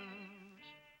walking?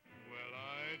 Well,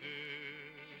 I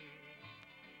did.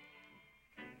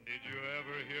 Did you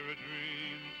ever hear a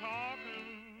dream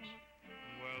talking?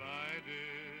 Well, I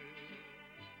did.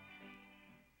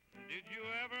 Did you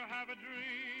ever have a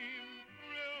dream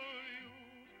thrill you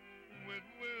with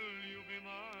will you be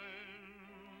mine?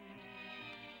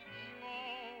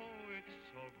 Oh, it's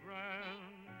so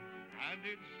grand and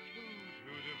it's too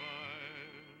divine.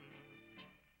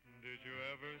 Did you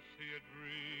ever see a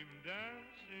dream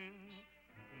dancing?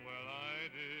 Well, I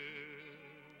did.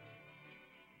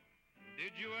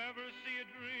 Did you ever see a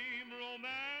dream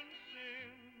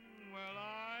romancing? Well,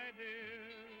 I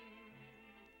did.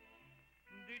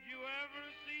 Did you ever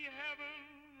see heaven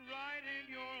right in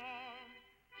your arms,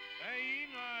 saying,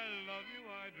 I love you,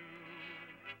 I do?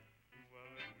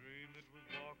 Well, the dream that was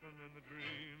walking and the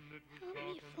dream that was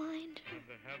talking, and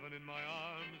the heaven in my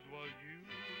arms was you.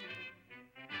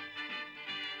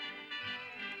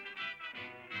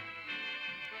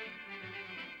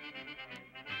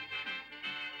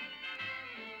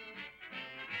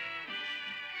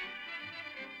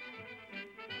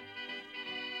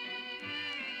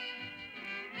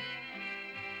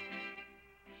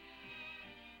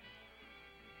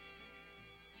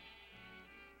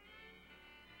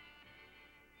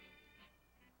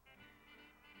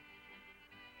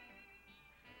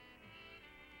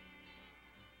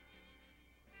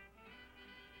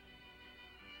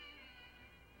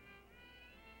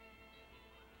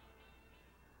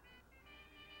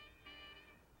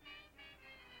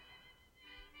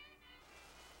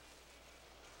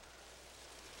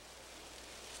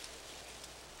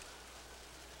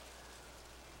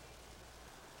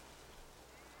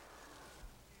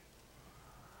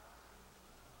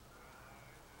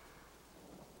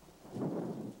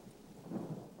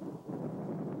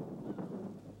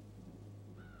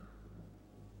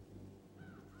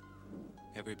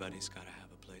 Everybody's got to have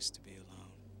a place to be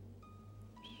alone.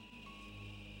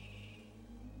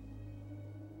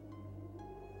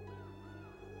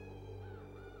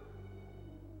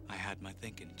 I had my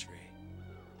thinking tree.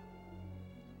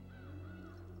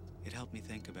 It helped me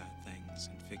think about things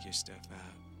and figure stuff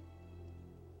out.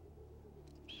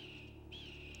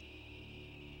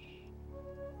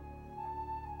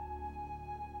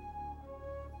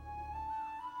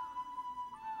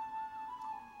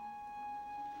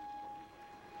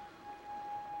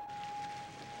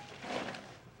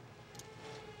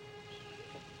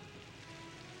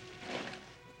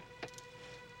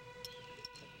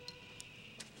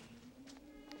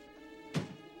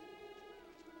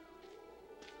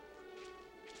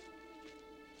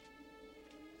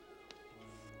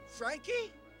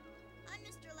 Frankie? Hi,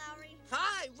 Mr. Lowry.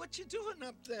 Hi, what you doing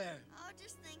up there? Oh,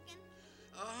 just thinking.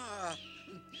 Ah,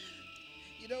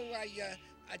 you know,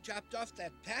 I dropped off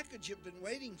that package you've been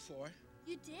waiting for.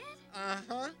 You did?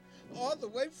 Uh-huh. All the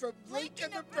way from Lincoln,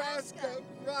 Nebraska.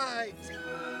 Right.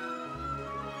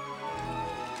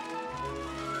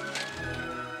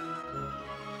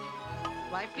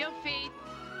 Wipe your feet.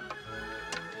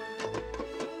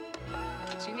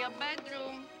 It's in your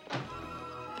bedroom.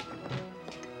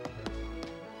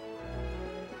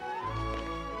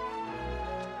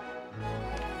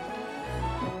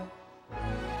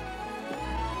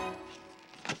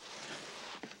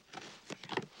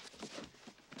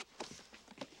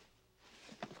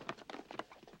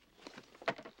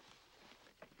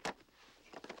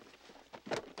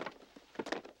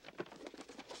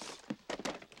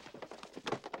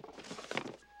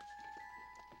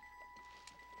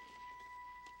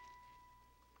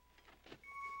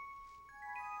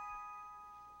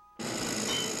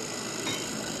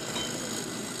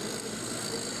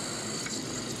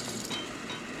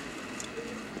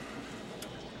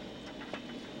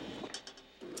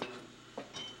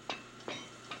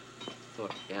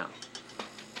 Look, Al,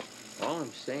 all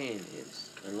I'm saying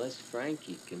is, unless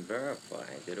Frankie can verify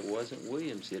that it wasn't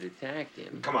Williams that attacked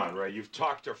him... Come on, Ray. You've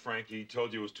talked to Frankie. He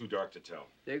told you it was too dark to tell.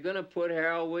 They're gonna put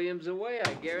Harold Williams away,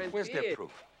 I guarantee it. Where's their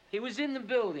proof? He was in the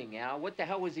building, Al. What the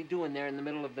hell was he doing there in the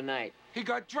middle of the night? He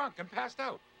got drunk and passed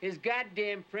out. His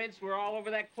goddamn prints were all over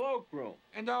that cloakroom.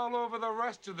 And all over the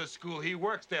rest of the school. He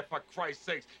works there, for Christ's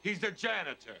sakes. He's the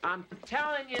janitor. I'm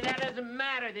telling you, that doesn't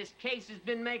matter. This case has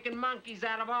been making monkeys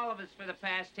out of all of us for the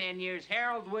past 10 years.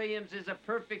 Harold Williams is a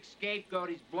perfect scapegoat.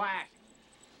 He's black.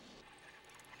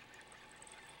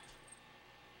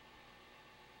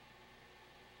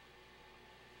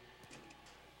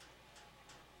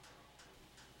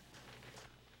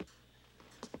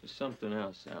 There's something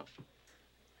else, Al.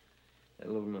 That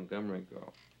little Montgomery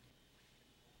girl.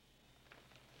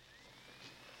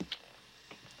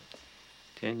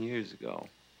 10 years ago,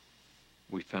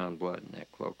 we found blood in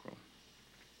that cloakroom.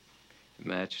 It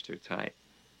matched her type.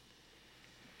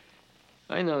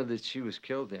 I know that she was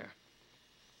killed there.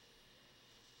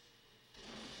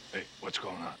 Hey, what's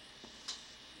going on?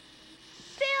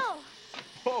 Bill!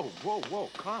 Whoa, whoa, whoa.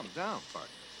 Calm down, partner.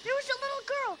 There was a little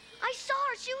girl. I saw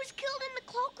her. She was killed in the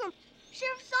cloakroom.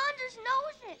 Sheriff Saunders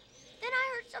knows it. Then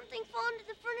I heard something fall into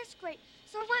the furnace grate,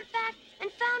 so I went back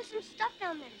and found some stuff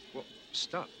down there. Well,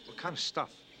 stuff? What kind of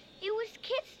stuff? It was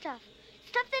kid stuff.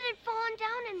 Stuff that had fallen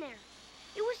down in there.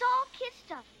 It was all kid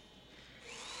stuff.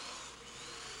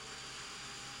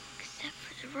 Except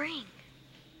for the ring.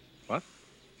 What?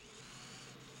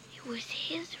 It was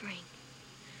his ring.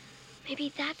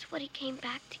 Maybe that's what he came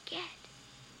back to get.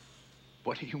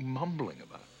 What are you mumbling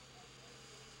about?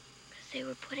 Because they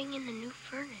were putting in the new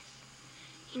furnace.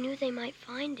 He knew they might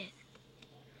find it.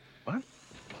 What?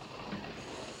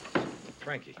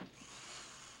 Frankie.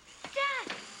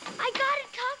 Dad, I gotta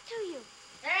talk to you.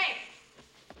 Hey!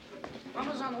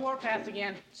 Mama's on the warpath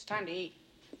again. It's time to eat.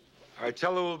 All right,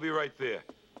 tell her we'll be right there.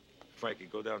 Frankie,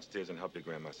 go downstairs and help your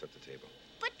grandma set the table.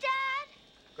 But, Dad!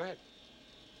 Go ahead.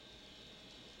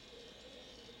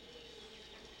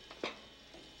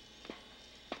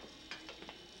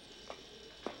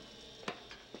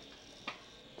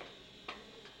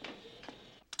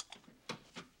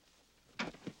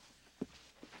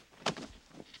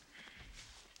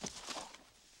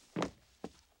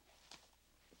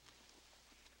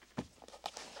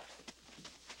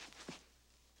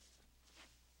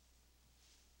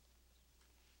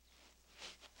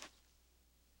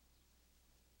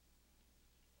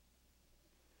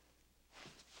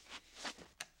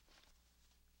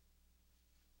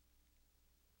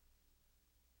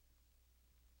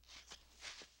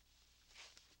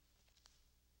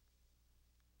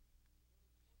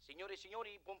 Signore e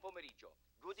signori, buon pomeriggio.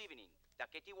 Good evening. Da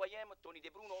KTYM, Tony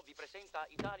De Bruno vi presenta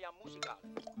Italia Musicale.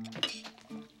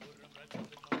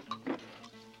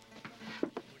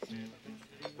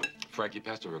 Frankie,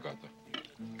 pass the regatta.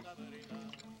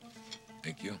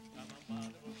 Thank you.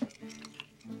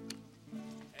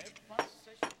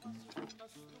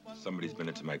 Somebody's been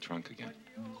into my trunk again.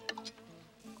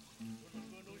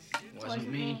 Wasn't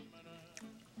me.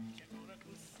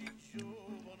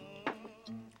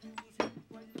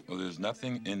 Well, there's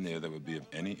nothing in there that would be of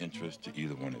any interest to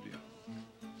either one of you.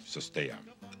 So stay out.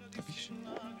 Capisci?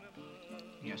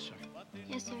 Yes, sir.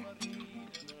 Yes, sir.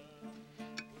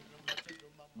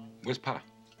 Where's Pa?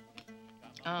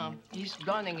 He's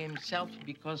gunning himself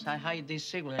because I hide these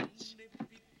cigarettes.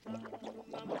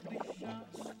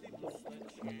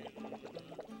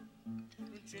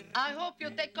 I hope you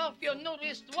take off your new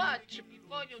wristwatch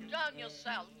before you drown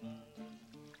yourself.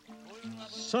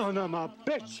 Son of a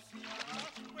bitch!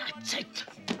 That's it.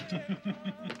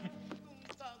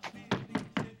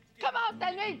 Come out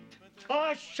and eat.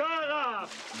 Oh, shut up!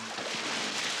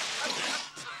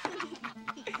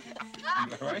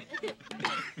 All right?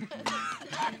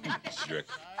 Jerk.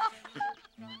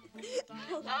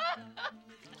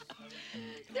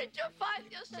 Did you find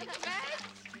your cigarettes?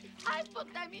 I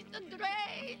put them in the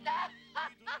drain.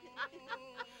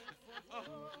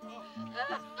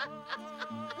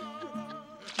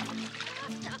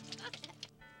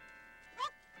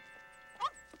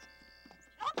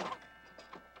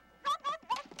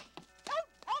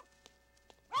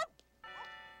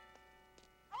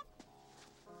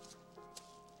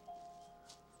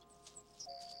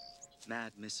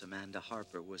 Mad Miss Amanda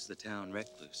Harper was the town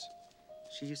recluse.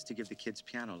 She used to give the kids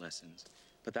piano lessons,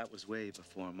 but that was way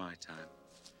before my time.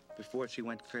 Before she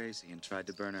went crazy and tried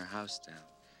to burn her house down,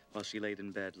 while she laid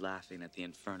in bed laughing at the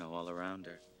inferno all around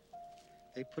her.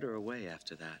 They put her away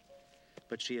after that,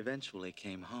 but she eventually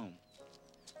came home.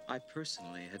 I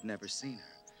personally had never seen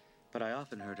her, but I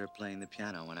often heard her playing the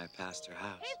piano when I passed her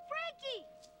house. Hey, Frankie!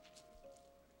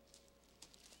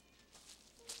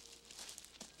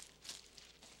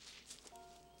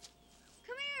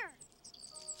 Come here!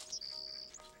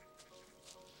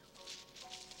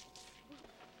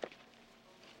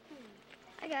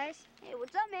 Hi, guys. Hey,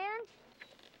 what's up, man?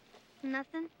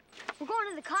 Nothing. We're going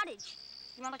to the cottage.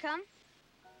 You want to come?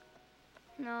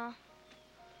 No. I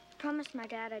promised my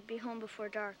dad I'd be home before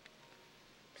dark.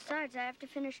 Besides, I have to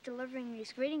finish delivering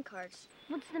these greeting cards.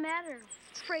 What's the matter?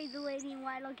 Afraid the lady in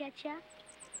white will get you?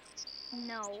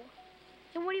 No.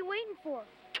 Then what are you waiting for?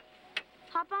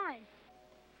 Hop on.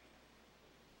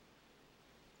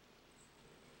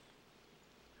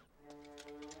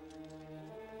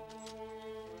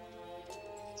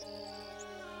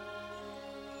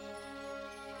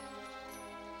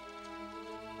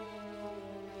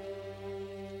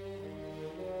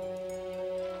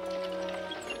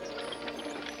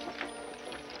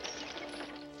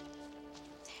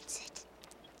 That's it.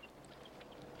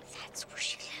 That's where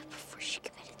she lived before she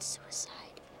committed suicide.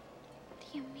 What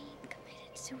do you mean,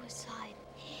 committed suicide?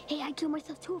 Hey, I'd kill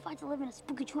myself too if I had to live in a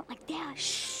spooky joint like that.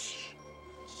 Shh.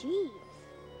 Jeez.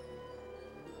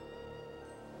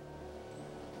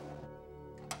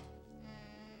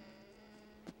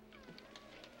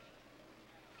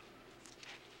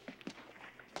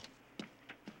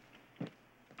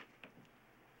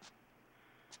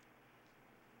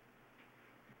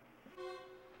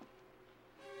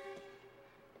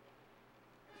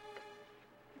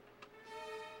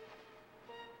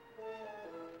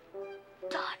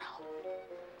 Donald,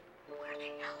 where the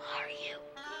hell are you?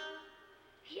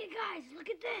 Hey, guys, look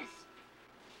at this.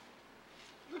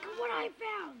 Look at what I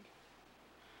found.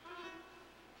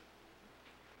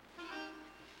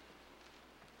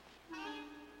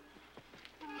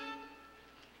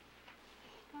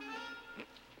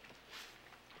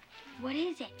 What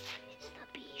is it? It's the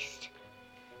beast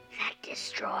that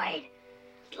destroyed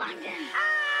London.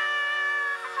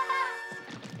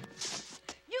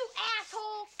 You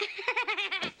asshole!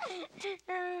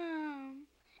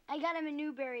 I got him in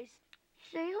Newberry's.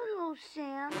 Say hello,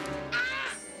 Sam.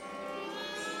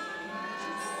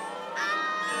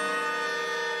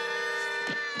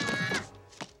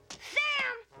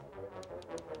 Sam!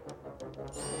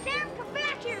 Sam, come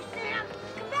back here, Sam!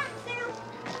 Come back, Sam!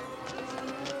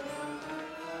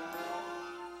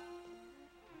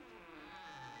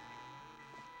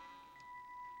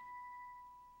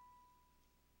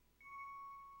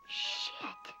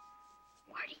 Shit.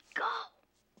 Where'd he go?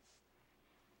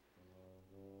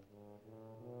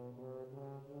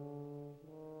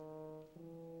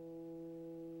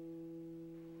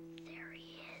 There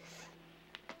he is.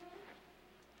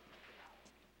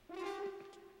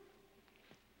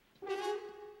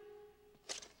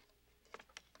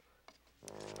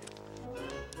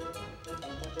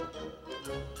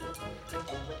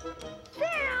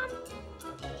 Sam!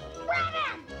 Grab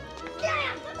him! Get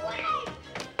him! Quick!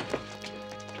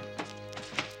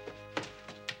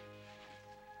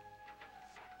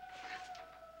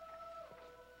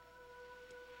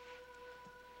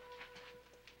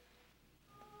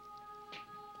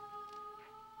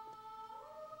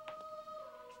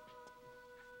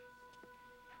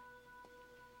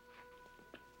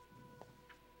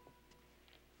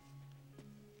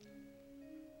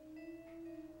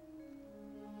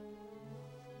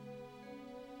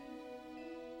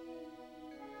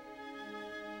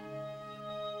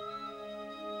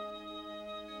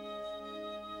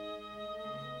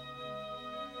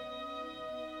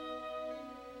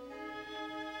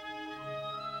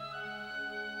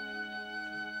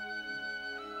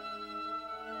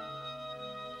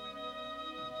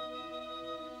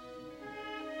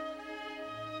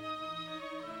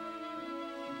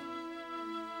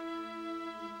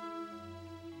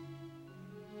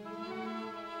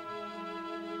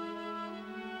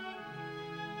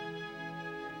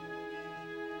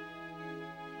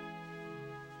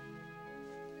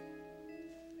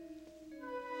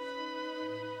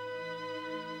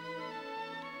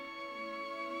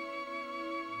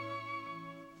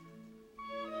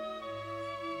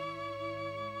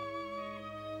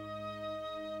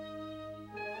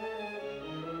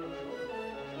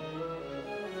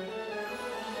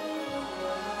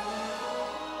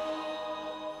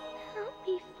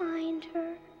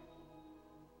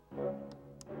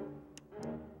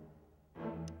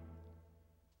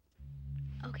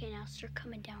 mouse are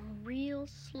coming down real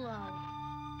slow.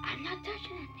 I'm not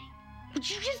touching anything. Would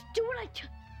you just do what I took?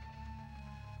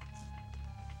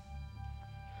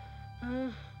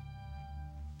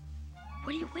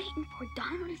 What are you waiting for?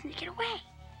 Donald needs to get away.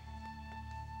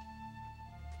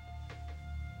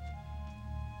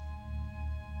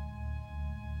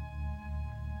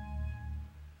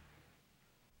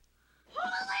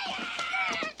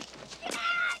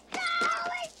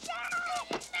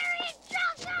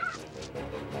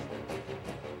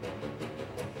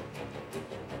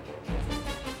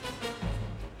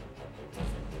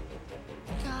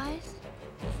 Guys?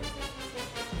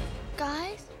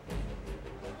 Guys?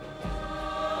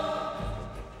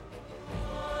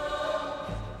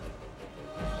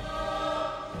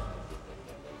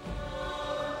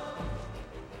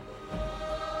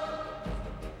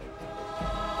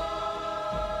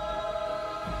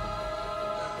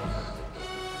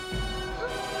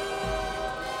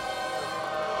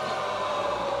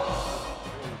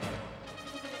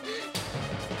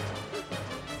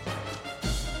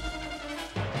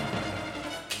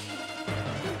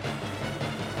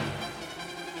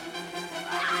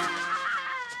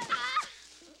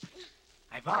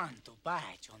 I want to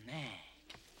bite your neck.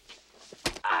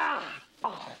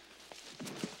 What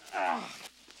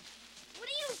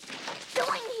are you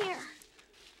doing here?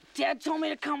 Dad told me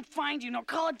to come find you. Now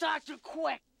call a doctor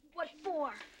quick. What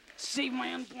for? Save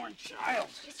my unborn child.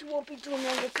 Guess you won't be doing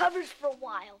undercovers for a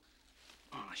while.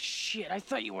 Oh, shit. I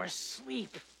thought you were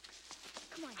asleep.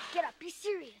 Come on, get up. Be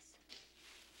serious.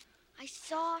 I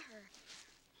saw her.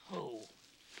 Who?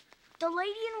 The lady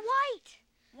in white.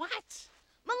 What?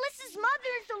 Melissa's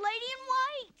mother is the lady in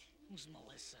white. Who's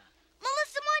Melissa?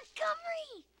 Melissa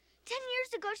Montgomery. 10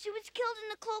 years ago, she was killed in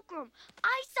the cloakroom.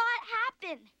 I saw it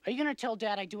happen. Are you gonna tell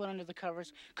Dad I do it under the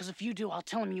covers? Because if you do, I'll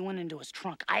tell him you went into his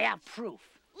trunk. I have proof.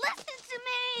 Listen to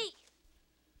me.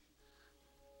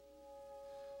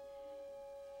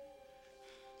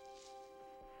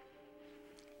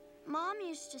 Mom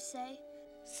used to say,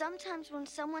 sometimes when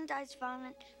someone dies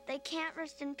violent, they can't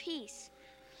rest in peace.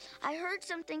 I heard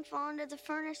something fall into the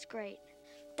furnace grate.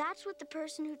 That's what the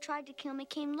person who tried to kill me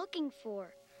came looking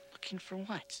for. Looking for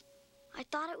what? I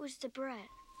thought it was the bread,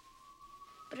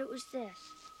 but it was this.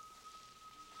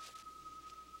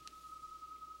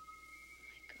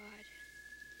 My God.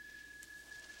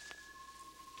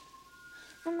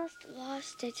 I must have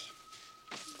lost it.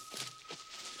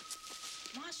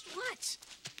 Lost what?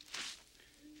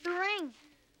 The ring.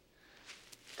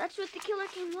 That's what the killer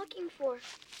came looking for.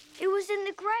 It was in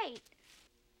the grate.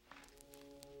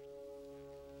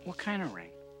 What kind of ring?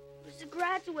 It was a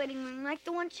graduating ring, like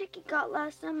the one Chicky got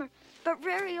last summer, but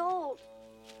very old.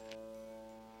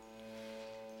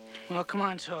 Well, come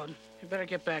on, Toad. You better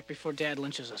get back before Dad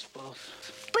lynches us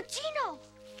both. But Gino,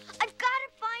 I've got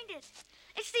to find it.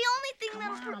 It's the only thing Come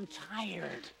that'll... on, I'm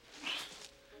tired.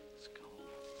 Let's go.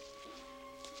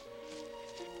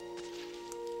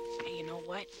 Hey, you know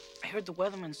what? I heard the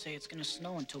weatherman say it's gonna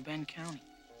snow in Tobin County.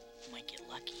 We might get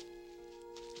lucky.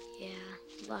 Yeah,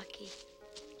 lucky.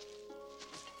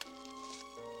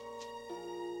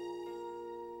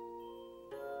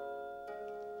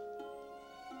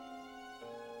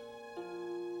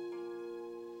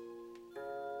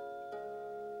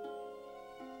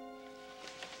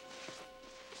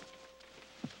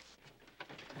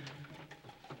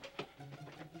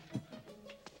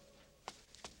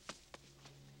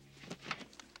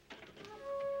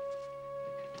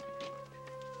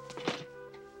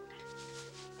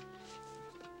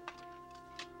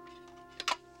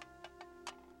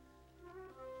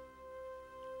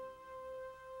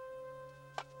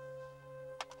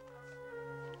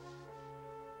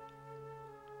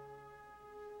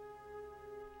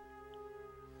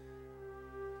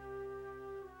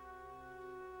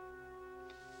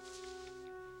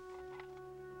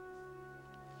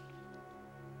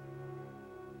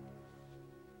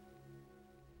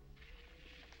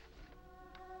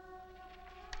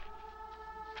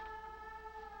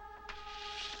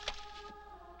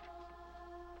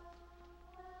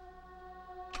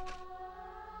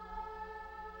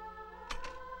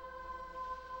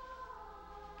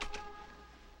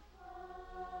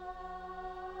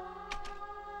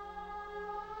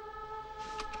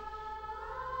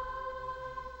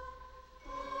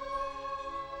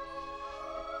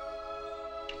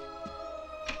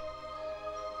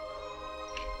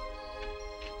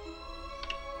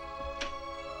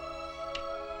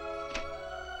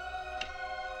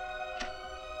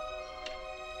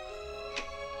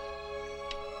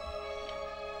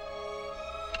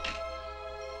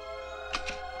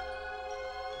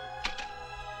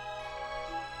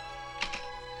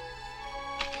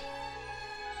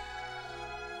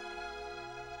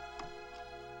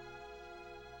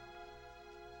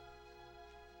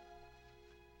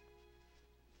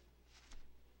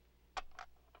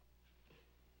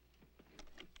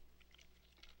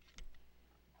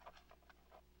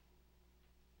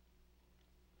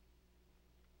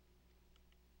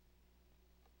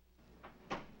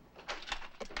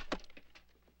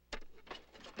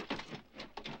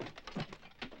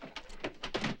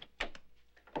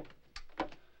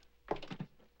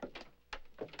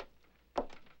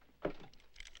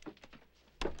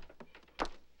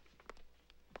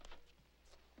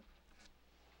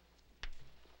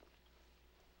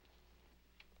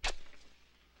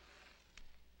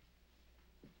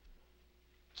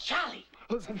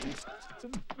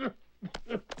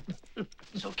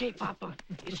 It's okay, Papa.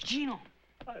 It's Gino.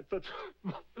 I thought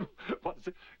was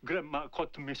Grandma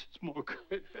caught me smoke.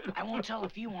 I won't tell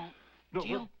if you won't. No,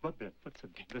 Deal? what then?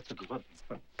 That's a good one.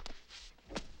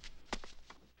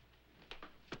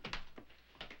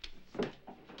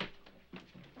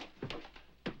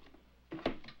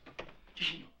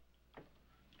 Gino.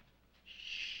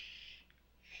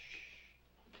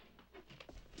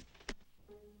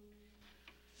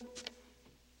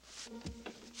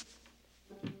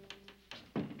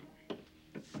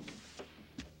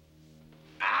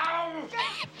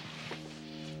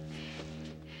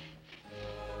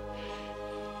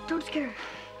 Don't scare her.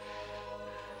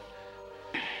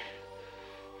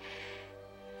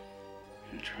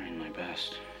 I'm trying my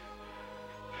best.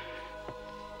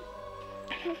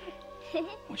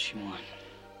 What's she want?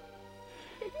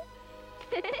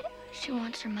 She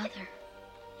wants her mother.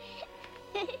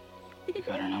 You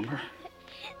got her number?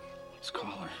 Let's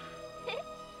call her.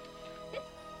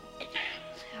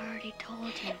 I already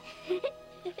told you.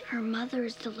 Her mother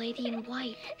is the lady in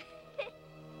white.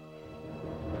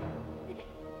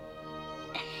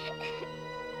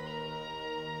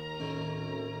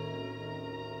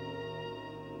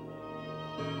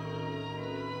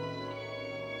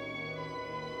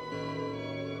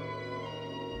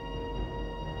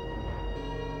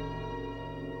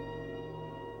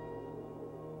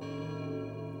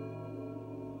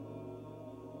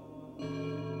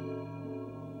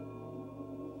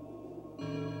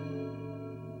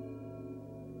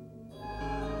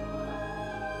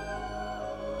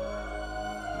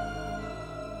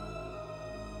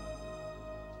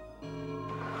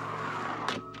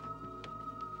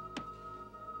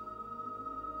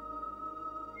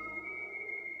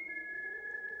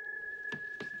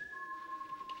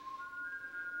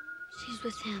 She's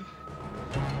with him.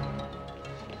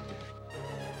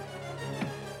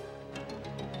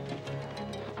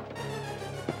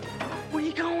 Where are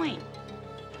you going?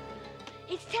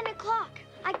 It's 10 o'clock.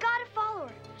 I gotta follow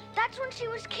her. That's when she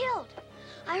was killed.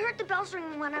 I heard the bells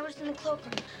ringing when I was in the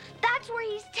cloakroom. That's where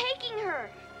he's taking her.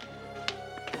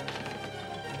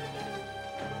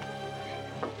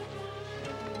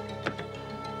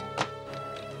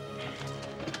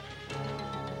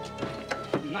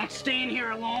 I'm not staying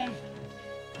here alone.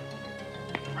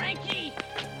 Frankie!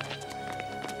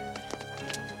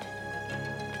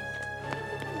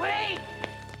 Wait!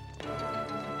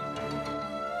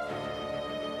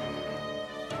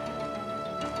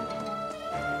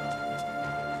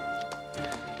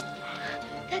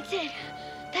 That's it.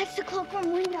 That's the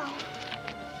cloakroom window.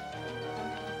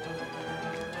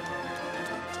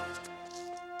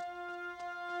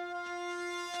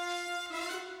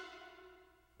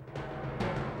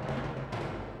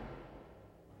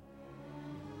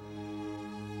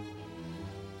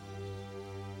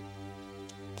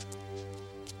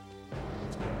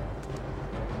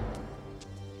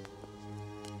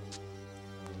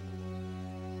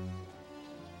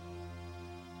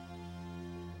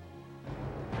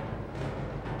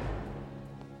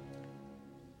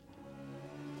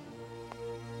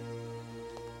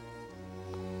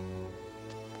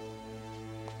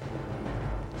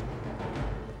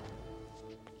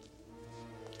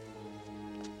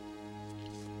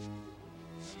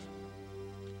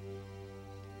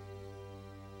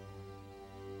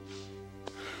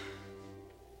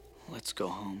 Let's go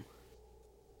home.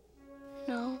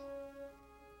 No.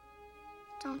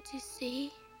 Don't you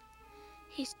see?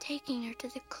 He's taking her to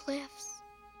the cliffs.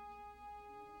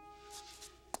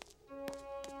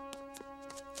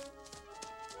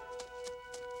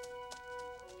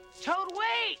 Toad,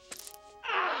 wait!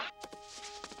 Ah!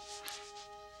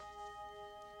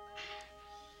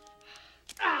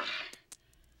 Ah!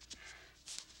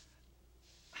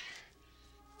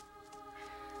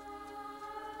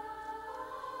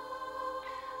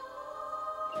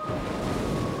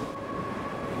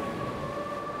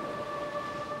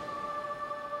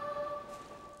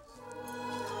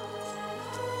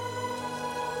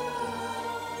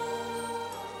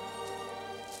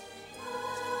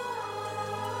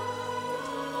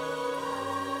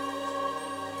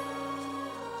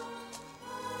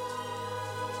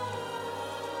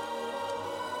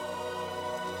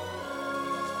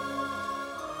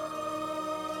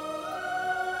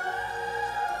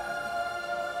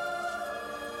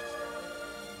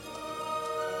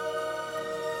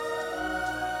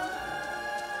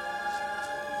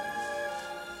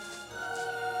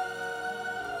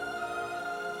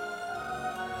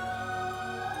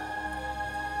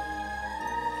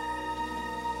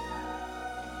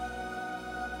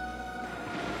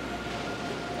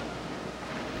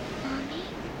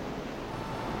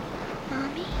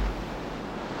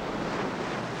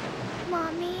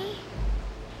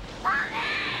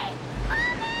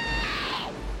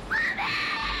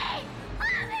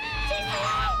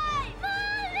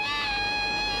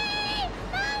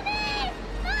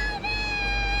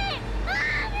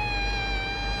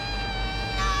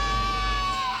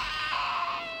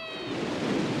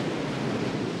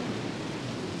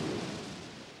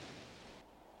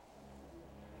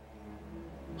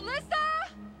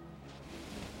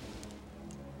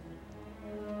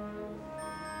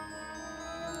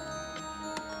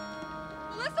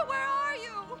 Melissa, where are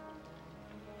you?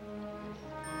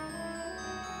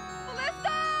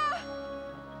 Melissa!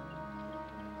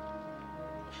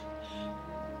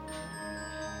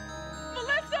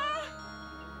 Melissa!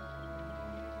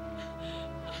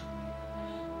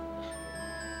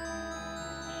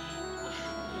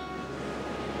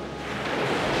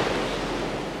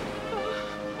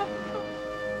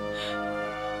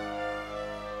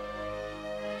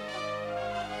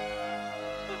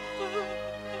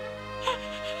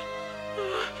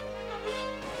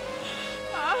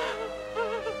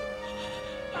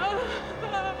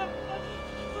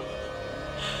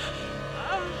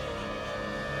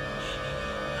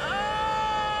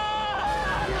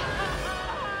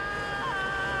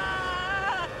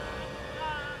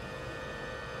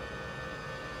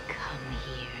 Come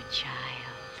here,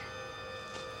 child.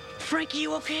 Frankie,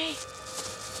 you okay?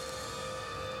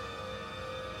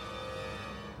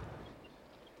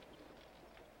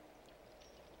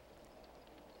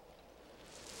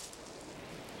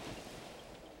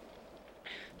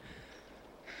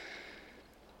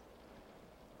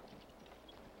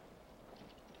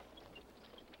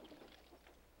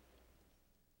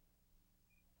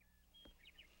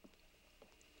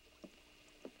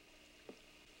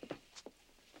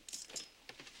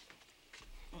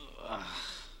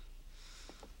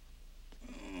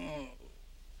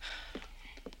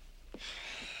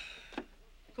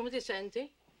 Come ti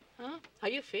senti? Huh? How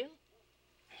you feel?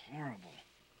 Horrible.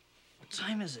 What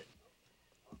time is it?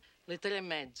 Le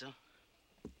 3:30.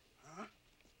 Huh?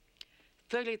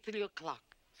 33 o'clock.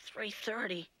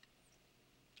 3:30.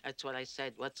 That's what I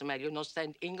said. What's the matter? You don't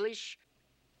understand English?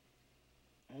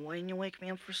 Well, why didn't you wake me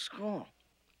up for school?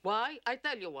 Why? I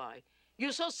tell you why.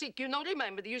 You're so sick, you don't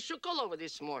remember that you should call over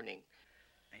this morning.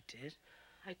 I did?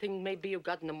 I think maybe you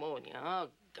got pneumonia. Oh,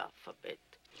 God forbid.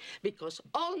 Because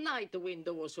all night the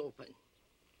window was open.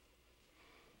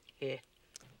 Here.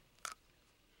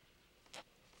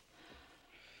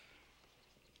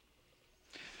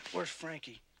 Where's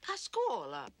Frankie? A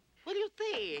scuola. What do you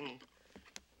think?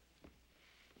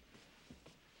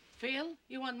 Phil,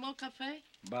 you want more cafe?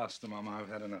 Basta, Mama, I've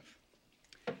had enough.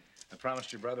 I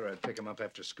promised your brother I'd pick him up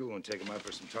after school and take him out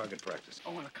for some target practice. I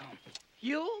want to come.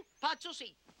 You? Pazzo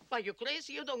sì. Why, you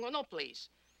crazy? You don't go no place.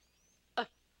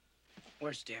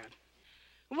 Where's Dad?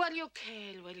 Where you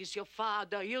care? Where is your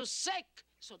father? You're sick,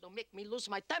 so don't make me lose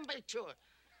my temperature.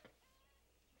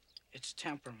 It's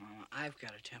temper, Mama. I've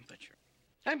got a temperature.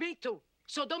 And me too,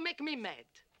 so don't make me mad.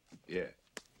 Yeah.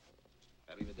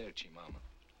 Arrivederci, Mama.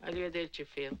 Arrivederci,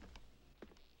 Phil.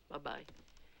 Bye-bye.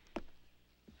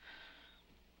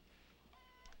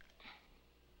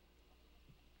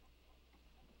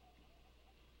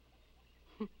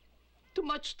 Too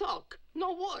much talk,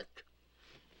 no work.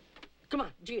 Come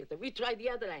on, Gita, we try the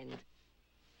other end.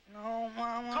 No,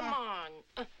 Mama. Come on.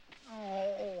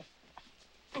 Oh.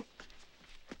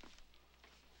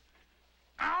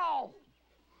 Ow!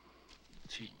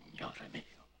 Signore mio.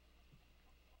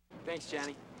 Thanks,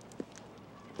 Johnny.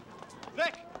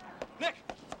 Nick! Nick!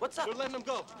 What's up? We're letting him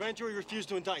go. Grand jury refused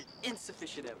to indict.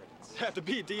 Insufficient evidence. Have to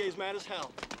be. DA's mad as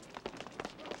hell.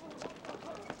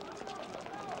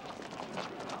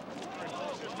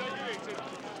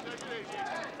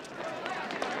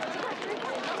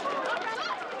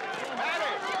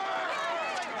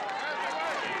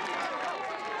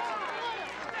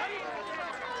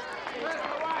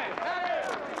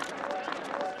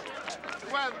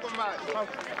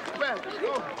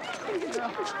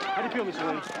 How do you feel, Mr.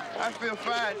 Williams? I feel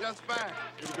fine, just fine.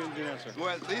 What are you going to do now, sir?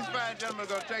 Well, these fine gentlemen are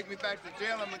going to take me back to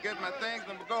jail. I'm going to get my things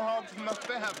and go home to my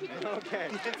family. Okay.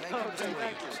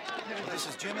 Thank you. This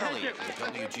is Jim Elliott, the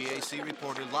WGAC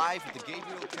reporter, live at the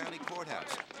Gabriel County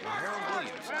Courthouse, where Harold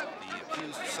Williams, the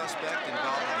accused suspect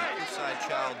involved in the Cliffside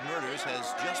child murders,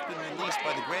 has just been released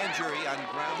by the grand jury on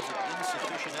grounds of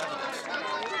insufficient evidence. Of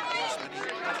course,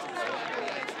 many questions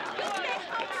remain to be answered.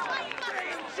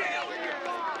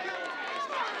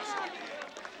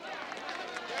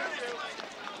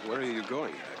 Where are you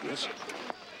going, Agnes?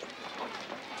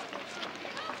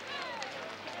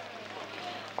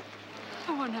 I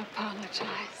want to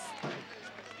apologize.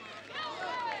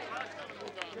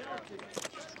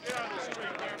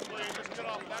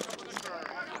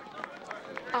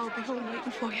 I'll be home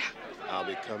waiting for you. I'll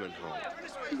be coming home.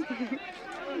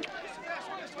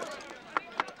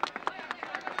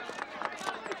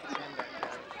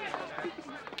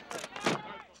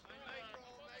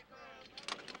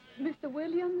 Mr.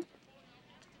 Williams?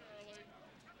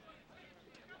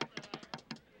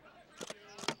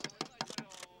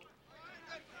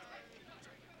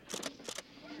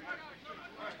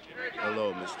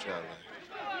 Hello, Miss Charlotte.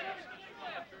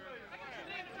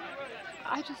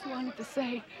 I just wanted to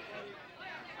say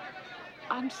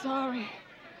I'm sorry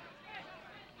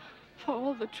for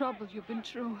all the trouble you've been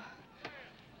through.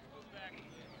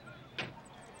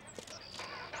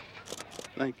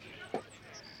 Thank you.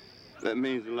 That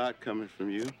means a lot coming from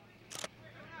you.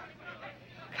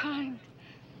 Kind.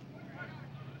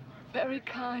 Very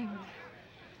kind.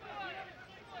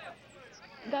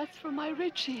 That's for my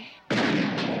Richie. Oh,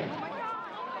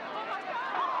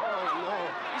 no.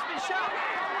 He's been shot!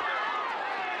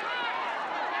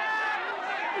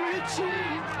 Richie!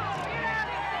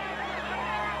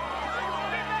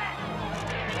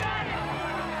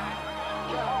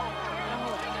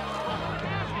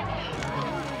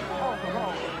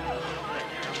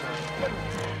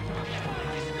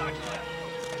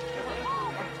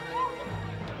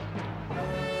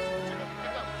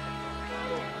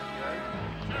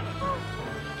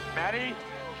 Matty?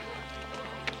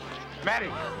 Matty!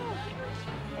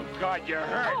 Oh, God, you're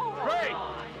hurt. Hurry!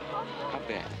 How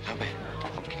bad? How bad?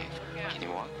 Okay. Can you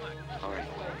walk? All right.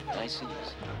 Nice and easy.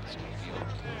 It's gonna be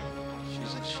okay.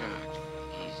 She's in shock.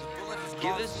 Easy.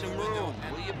 Give us some room,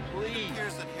 will you please? It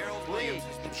appears that Harold Williams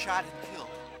has been shot and killed.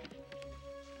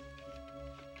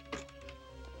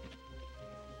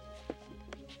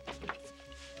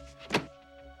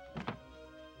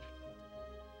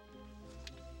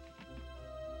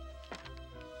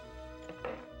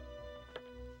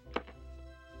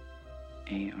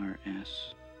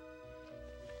 ARS.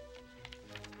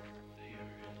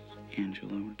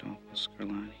 Angelo Rodolfo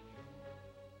Scarlatti.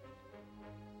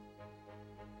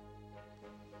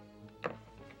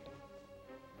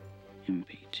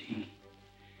 MPT.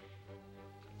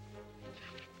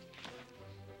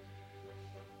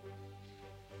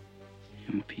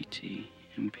 MPT.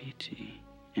 MPT.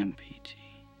 MPT.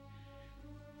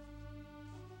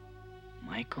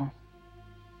 Michael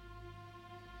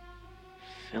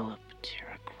Philip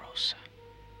Terragrossa.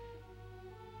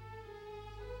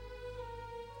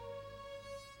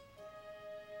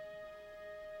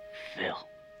 Phil.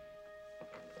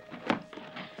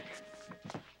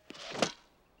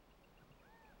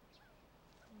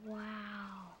 Wow.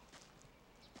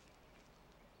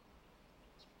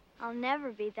 I'll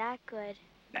never be that good.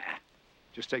 Nah.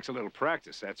 Just takes a little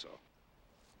practice, that's all.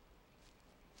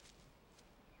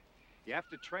 You have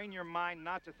to train your mind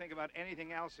not to think about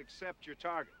anything else except your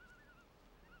target.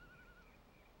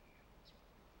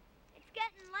 It's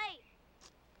getting late.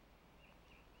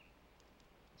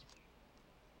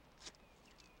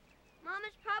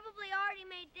 Mama's probably already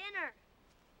made dinner.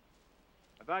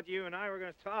 I thought you and I were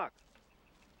going to talk.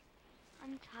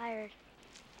 I'm tired.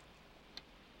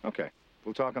 Okay,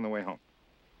 we'll talk on the way home.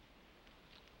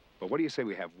 But what do you say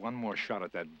we have one more shot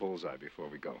at that bullseye before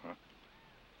we go, huh?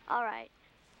 All right.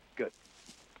 Good.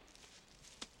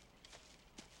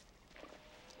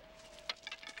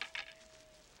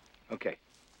 Okay,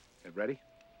 you ready?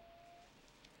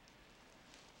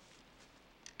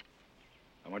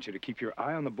 I want you to keep your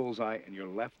eye on the bullseye and your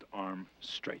left arm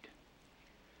straight.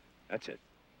 That's it.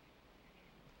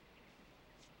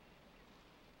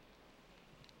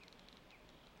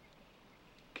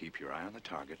 Keep your eye on the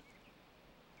target.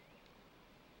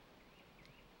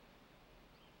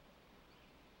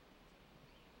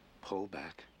 Pull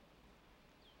back.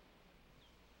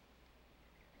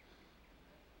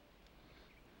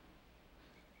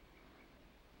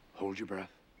 Hold your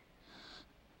breath.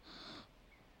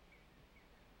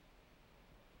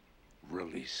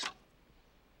 Release.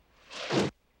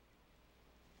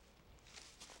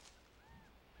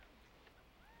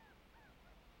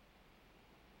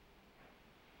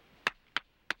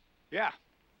 Yeah,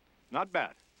 not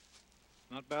bad.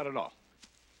 Not bad at all.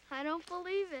 I don't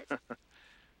believe it.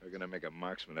 We're gonna make a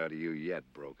marksman out of you yet,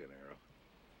 Broken Arrow.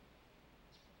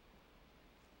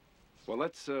 Well,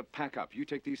 let's pack up. You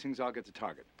take these things, I'll get the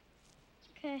target.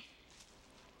 Okay.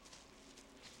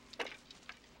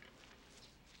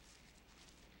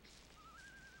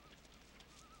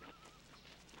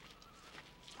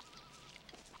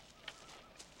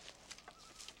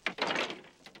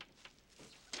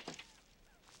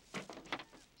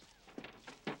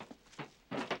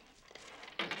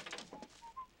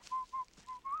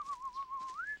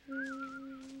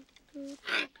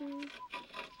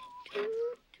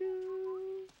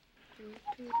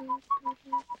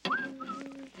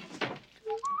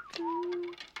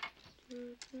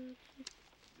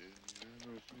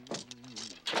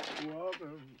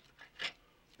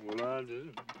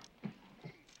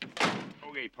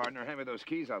 Okay, partner, hand me those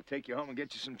keys. I'll take you home and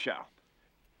get you some chow.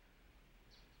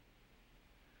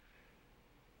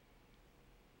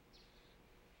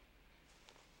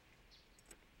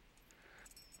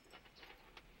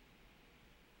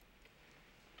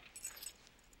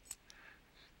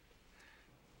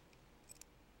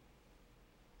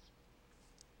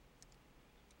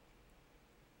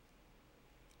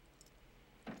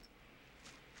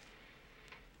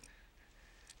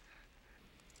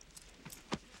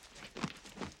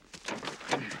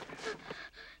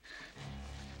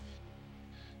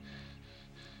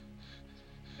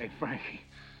 Hey, Frankie.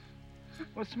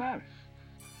 What's the matter?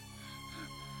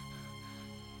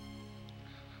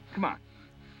 Come on.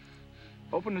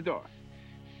 Open the door.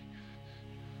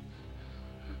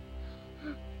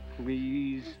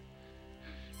 Please.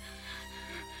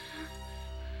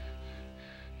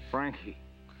 Frankie.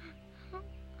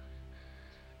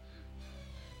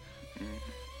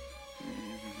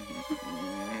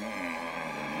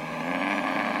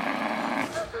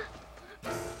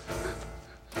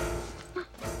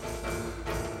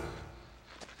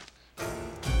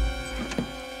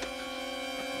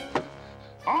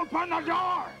 Open the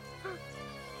door!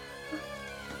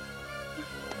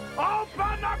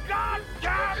 Open the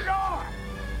goddamn door!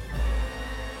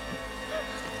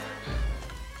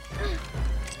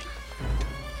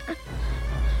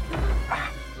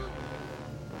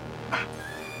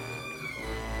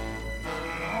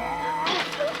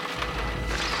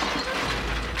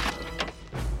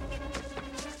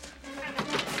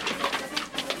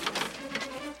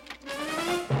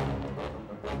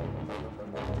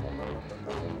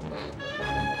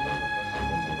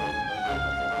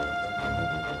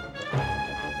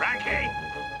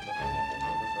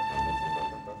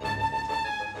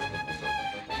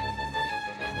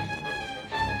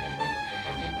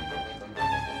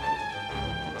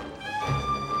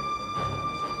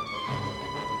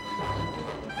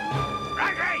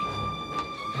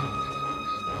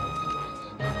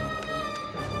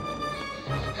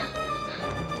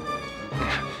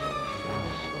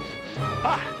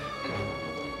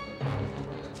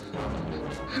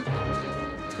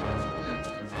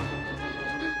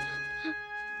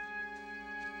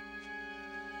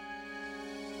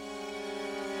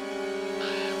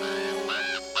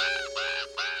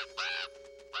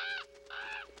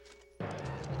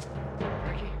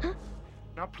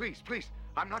 Now, please, please,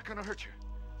 I'm not gonna hurt you.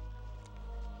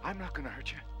 I'm not gonna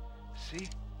hurt you. See?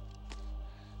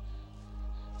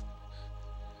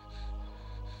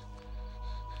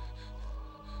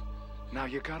 Now,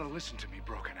 you gotta listen to me,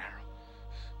 Broken Arrow.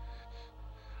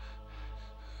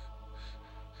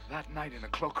 That night in the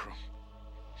cloakroom,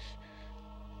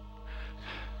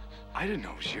 I didn't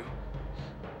know it was you.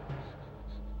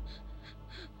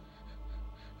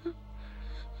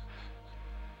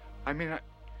 I mean,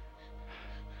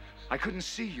 I couldn't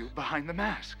see you behind the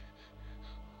mask.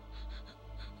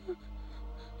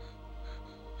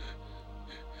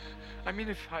 I mean,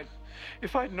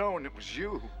 if I'd known it was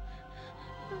you,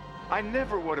 I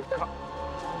never would have come.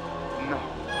 No.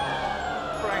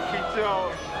 Frankie,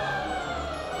 don't.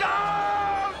 Don't!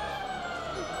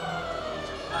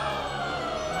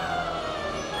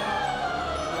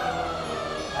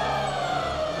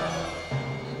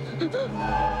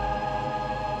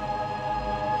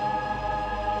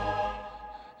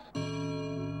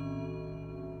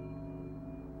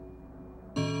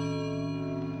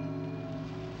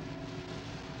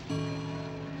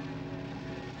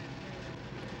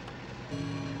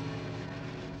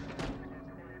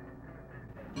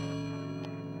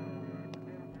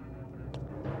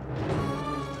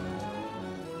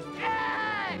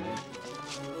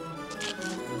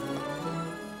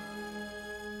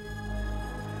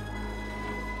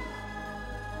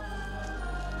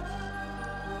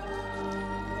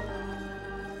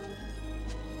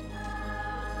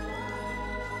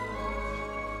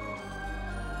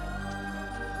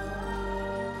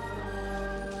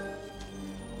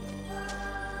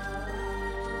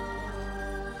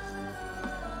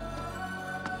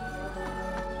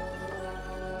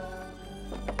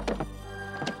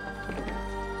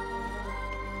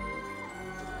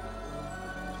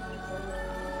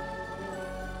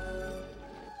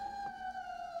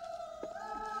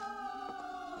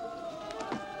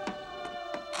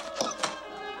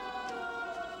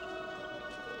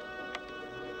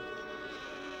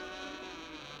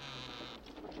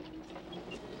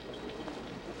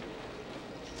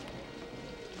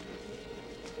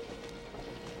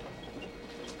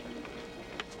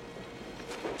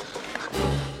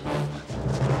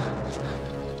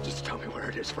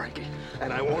 Frankie,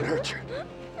 and I won't hurt you.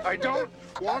 I don't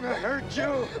want to hurt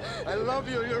you. I love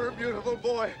you. You're a beautiful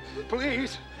boy.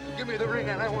 Please, give me the ring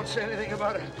and I won't say anything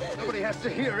about it. Nobody has to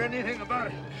hear anything about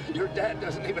it. Your dad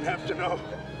doesn't even have to know.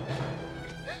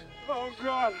 Oh,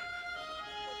 God.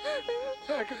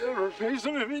 I could never face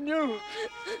him if he knew.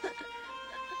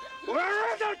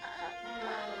 Where is it?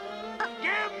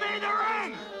 Give me the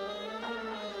ring!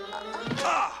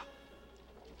 Ah!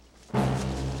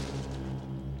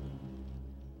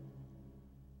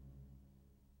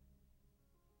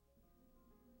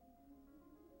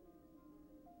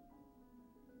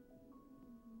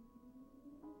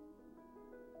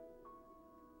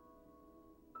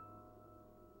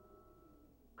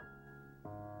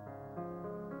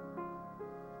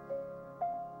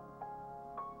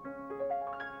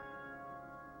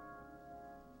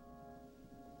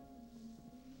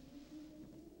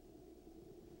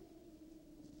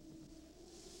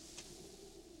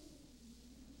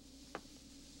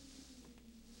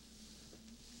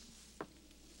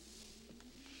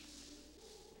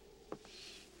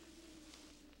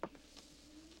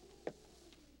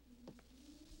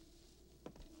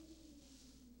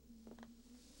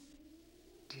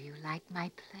 like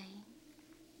my playing?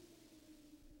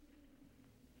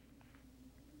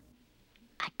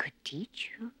 I could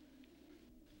teach you.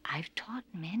 I've taught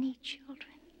many children.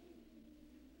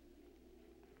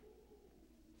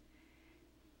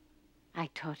 I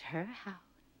taught her how.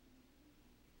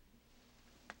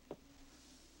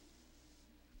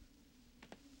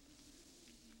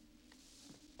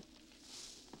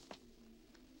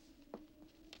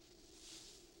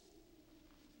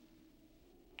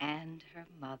 And her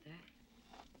mother.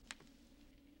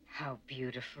 How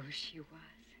beautiful she was.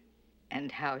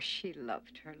 And how she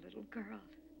loved her little girl.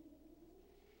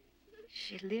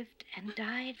 She lived and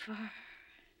died for her.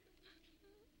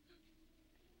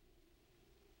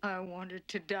 I wanted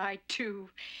to die too,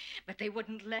 but they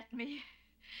wouldn't let me.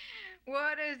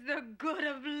 What is the good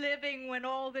of living when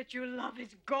all that you love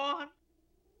is gone?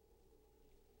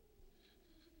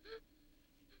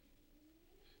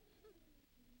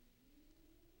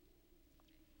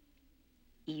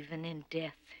 Even in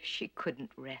death, she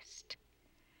couldn't rest.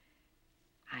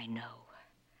 I know.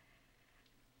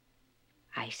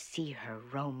 I see her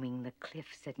roaming the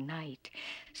cliffs at night,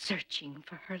 searching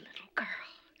for her little girl,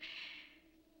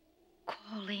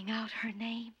 calling out her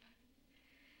name.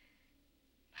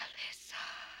 Melissa.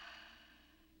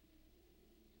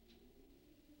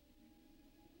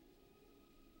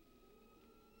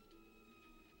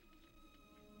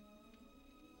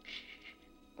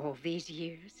 All these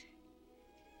years,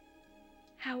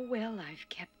 how well I've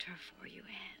kept her for you,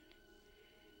 Anne.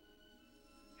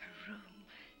 Her room.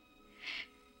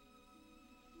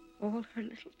 All her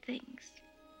little things.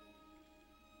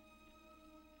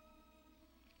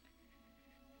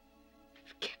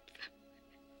 I've kept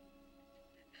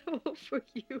them. All for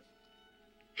you.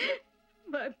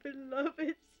 My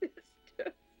beloved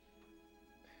sister.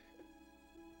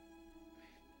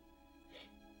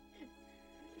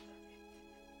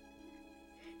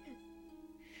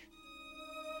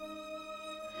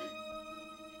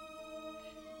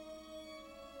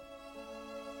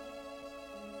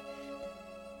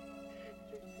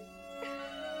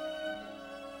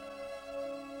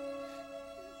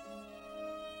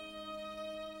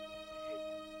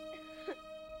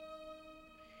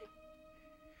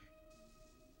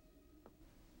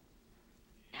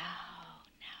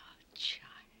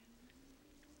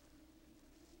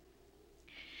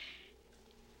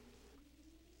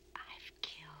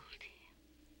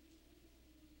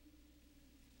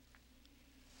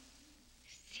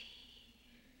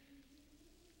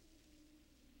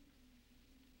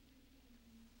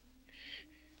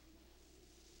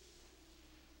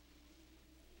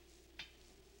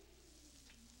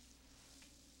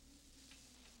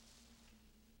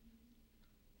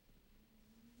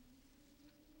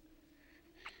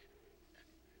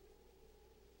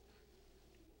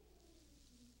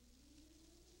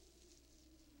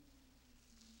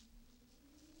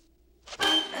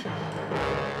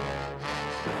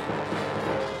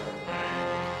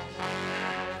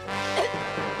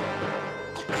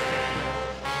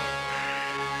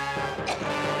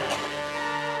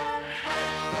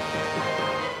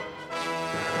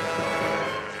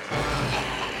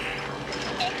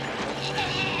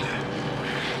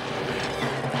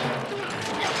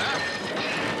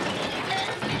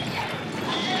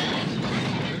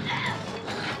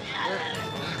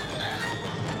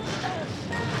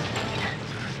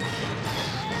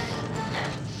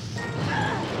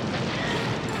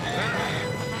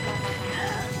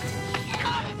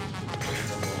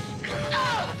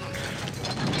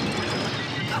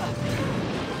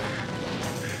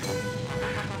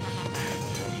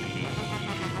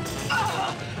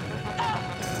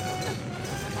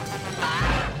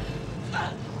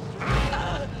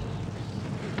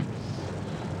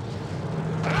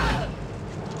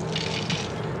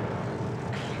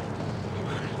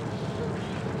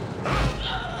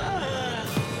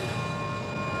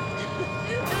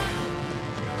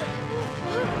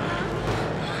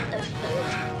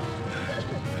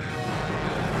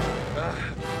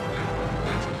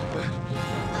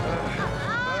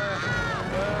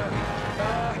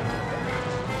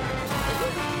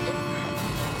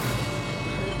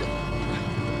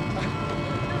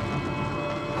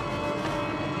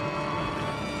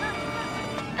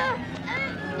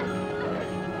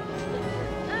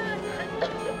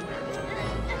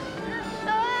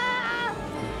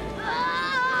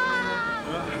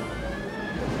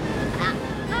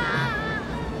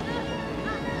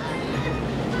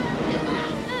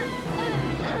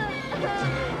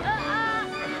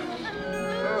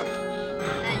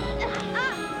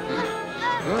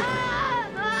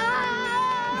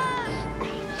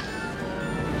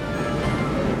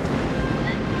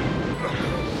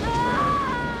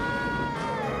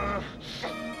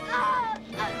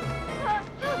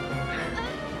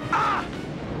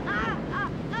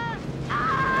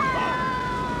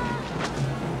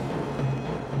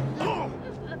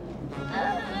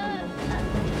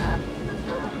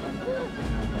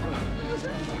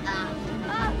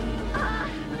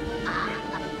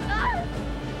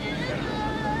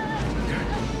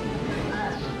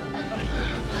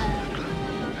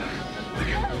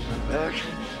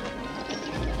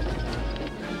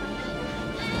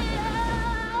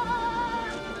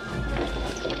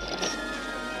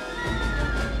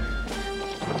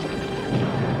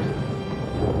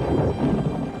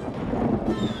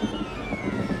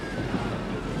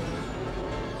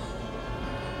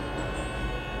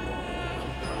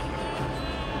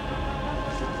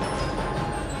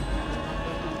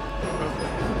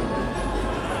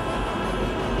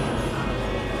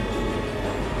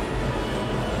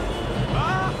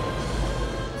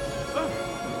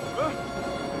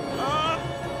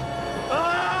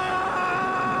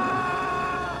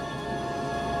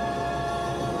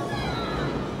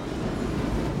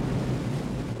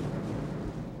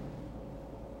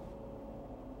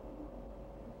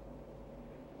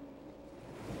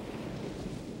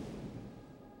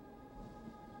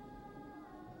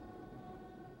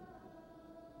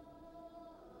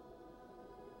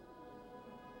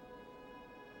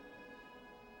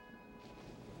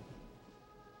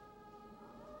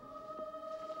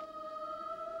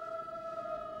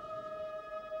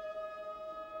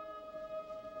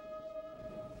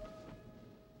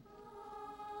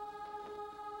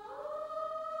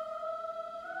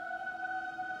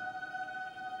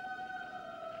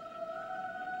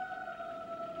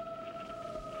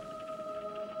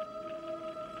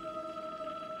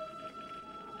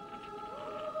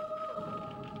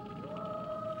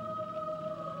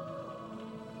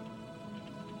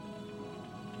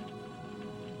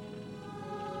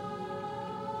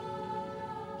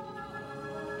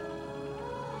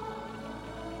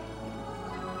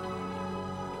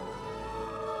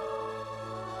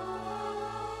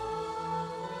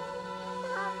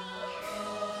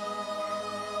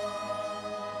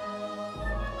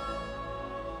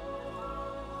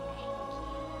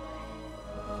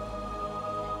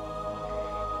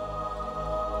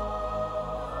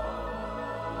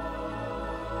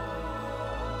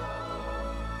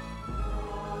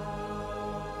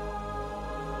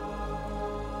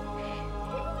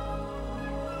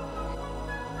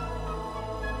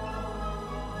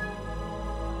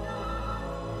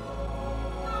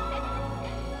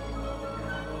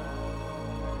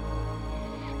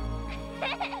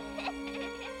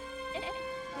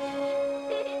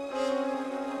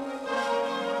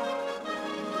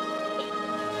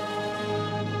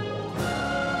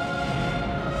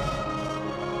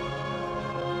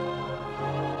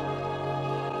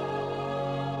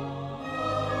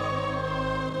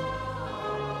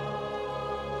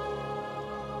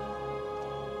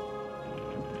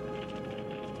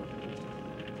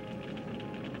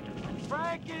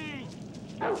 Frankie!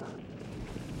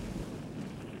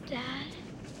 Dad?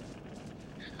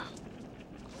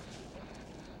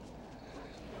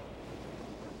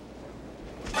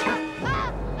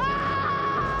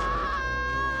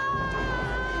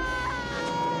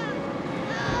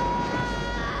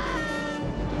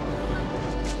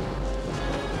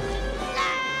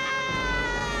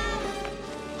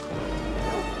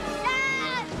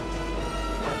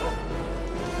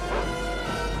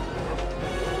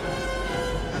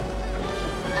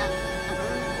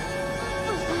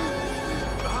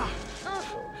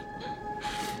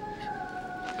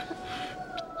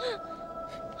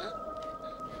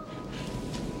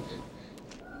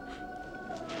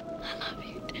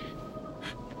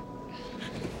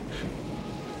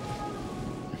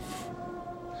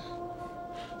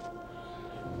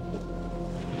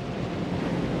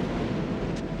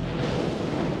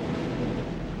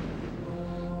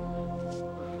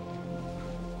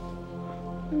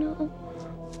 No.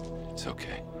 It's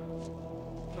okay.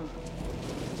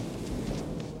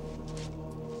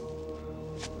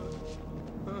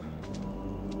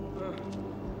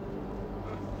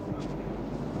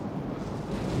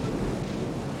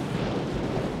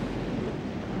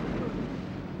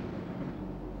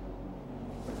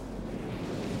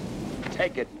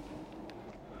 Take it.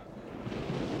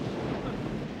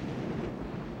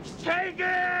 Take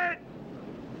it!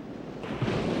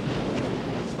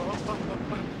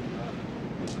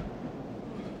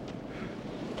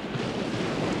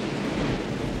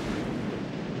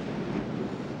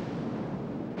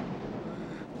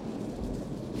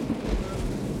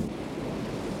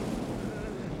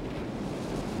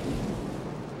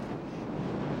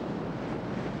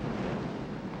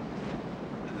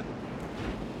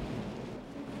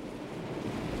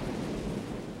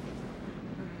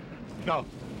 No.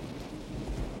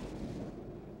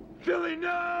 Billy,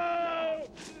 no!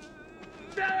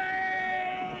 Billy!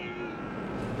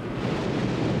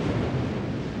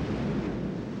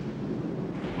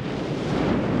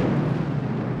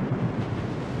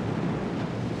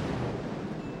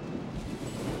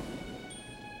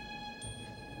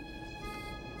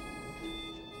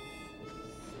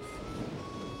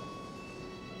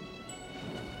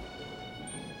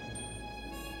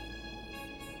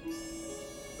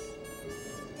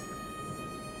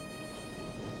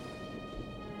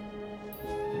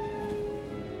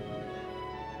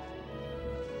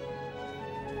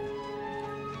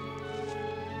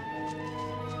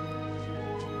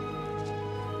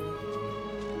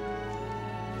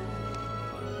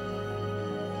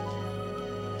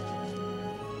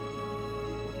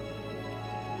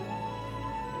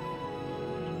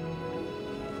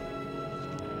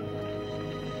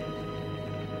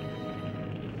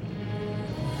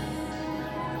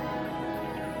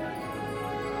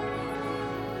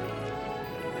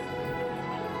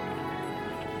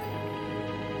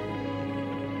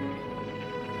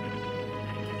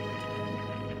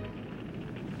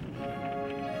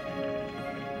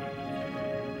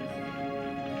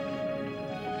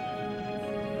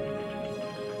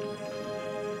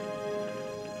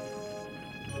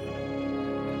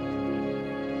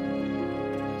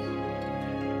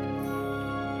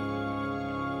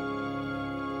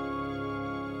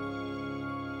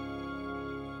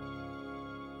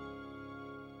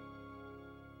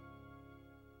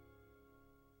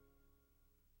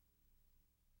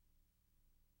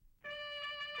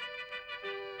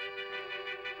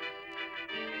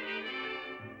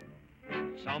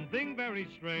 something very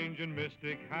strange and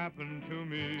mystic happened to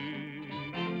me.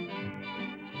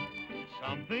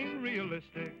 Something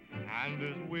realistic and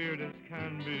as weird as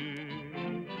can be.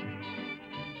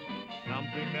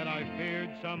 Something that I feared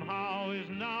somehow is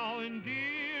now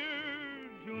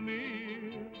endeared to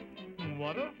me.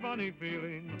 What a funny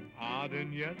feeling, odd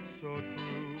and yet so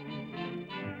true.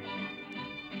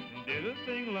 Did a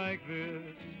thing like this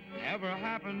ever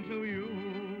happen to you?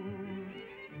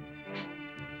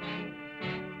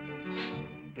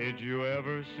 Did you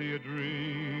ever see a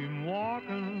dream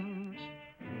walking?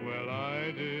 Well,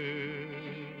 I did.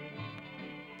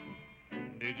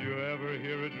 Did you ever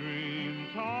hear a dream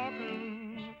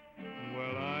talking?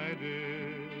 Well, I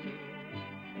did.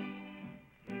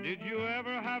 Did you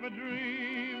ever have a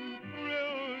dream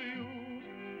thrill you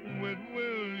with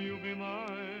will you be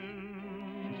mine?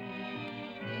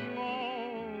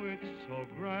 Oh, it's so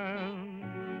grand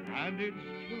and it's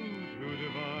too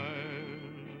divine.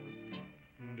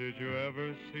 Did you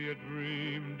ever see a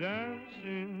dream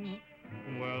dancing?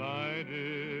 Well, I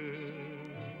did.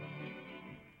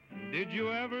 Did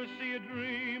you ever see a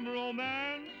dream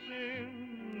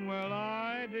romancing? Well,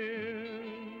 I did.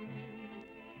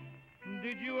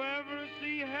 Did you ever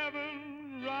see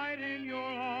heaven right in your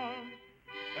arms,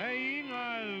 saying,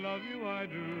 I love you, I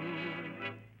do?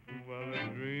 Well,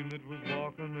 the dream that was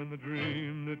walking and the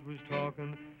dream that was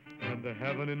talking, and the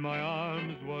heaven in my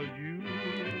arms was you.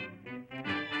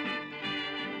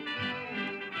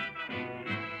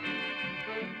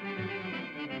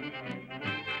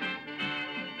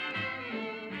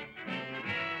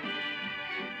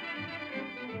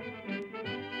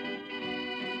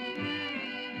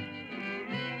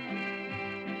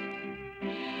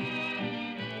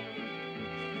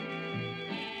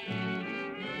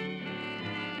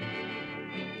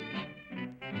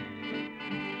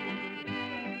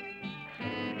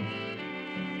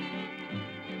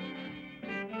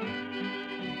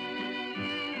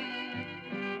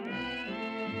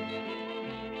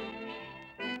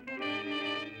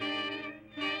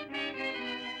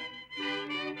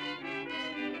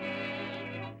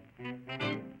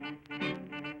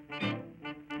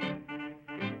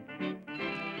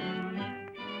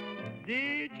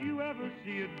 Did you ever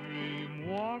see a dream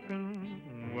walking?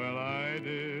 Well, I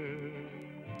did.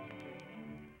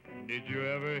 Did you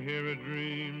ever hear a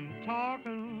dream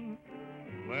talking?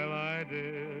 Well, I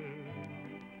did.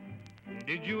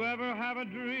 Did you ever have a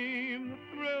dream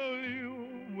thrill you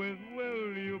with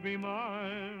will you be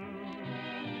mine?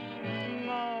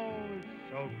 Oh,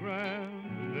 it's so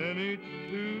grand and it's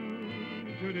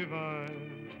too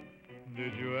divine.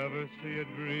 Did you ever see a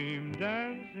dream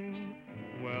dancing?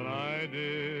 Well, I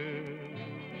did.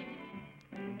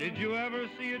 Did you ever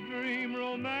see a dream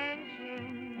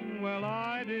romancing? Well,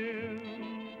 I did.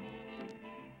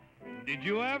 Did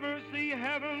you ever see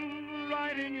heaven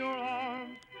right in your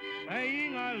arms,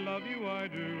 saying, I love you, I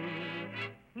do?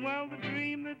 Well, the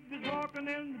dream that was walking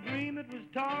and the dream that was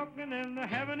talking and the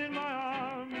heaven in my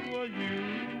arms was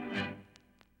you.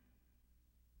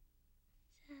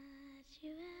 Did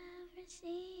you ever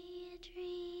see a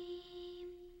dream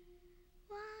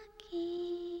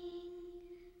walking?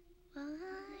 Well,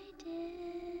 I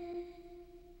did.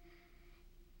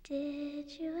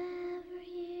 Did you ever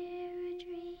hear a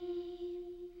dream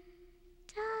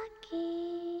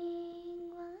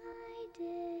talking? Well, I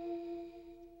did.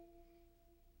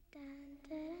 Dun,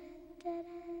 dun, dun,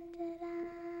 dun, dun,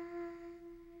 dun.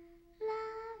 La,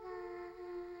 la,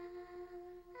 la, la.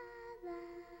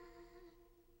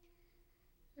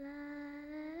 La,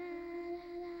 la,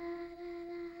 la, la, la,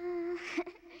 la.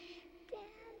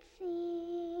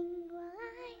 Dancing, well,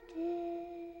 I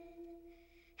did.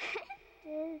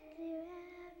 Did you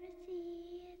ever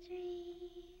see a dream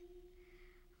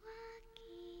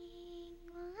walking?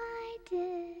 Well, I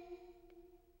did.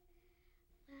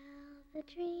 Well, the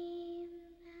dream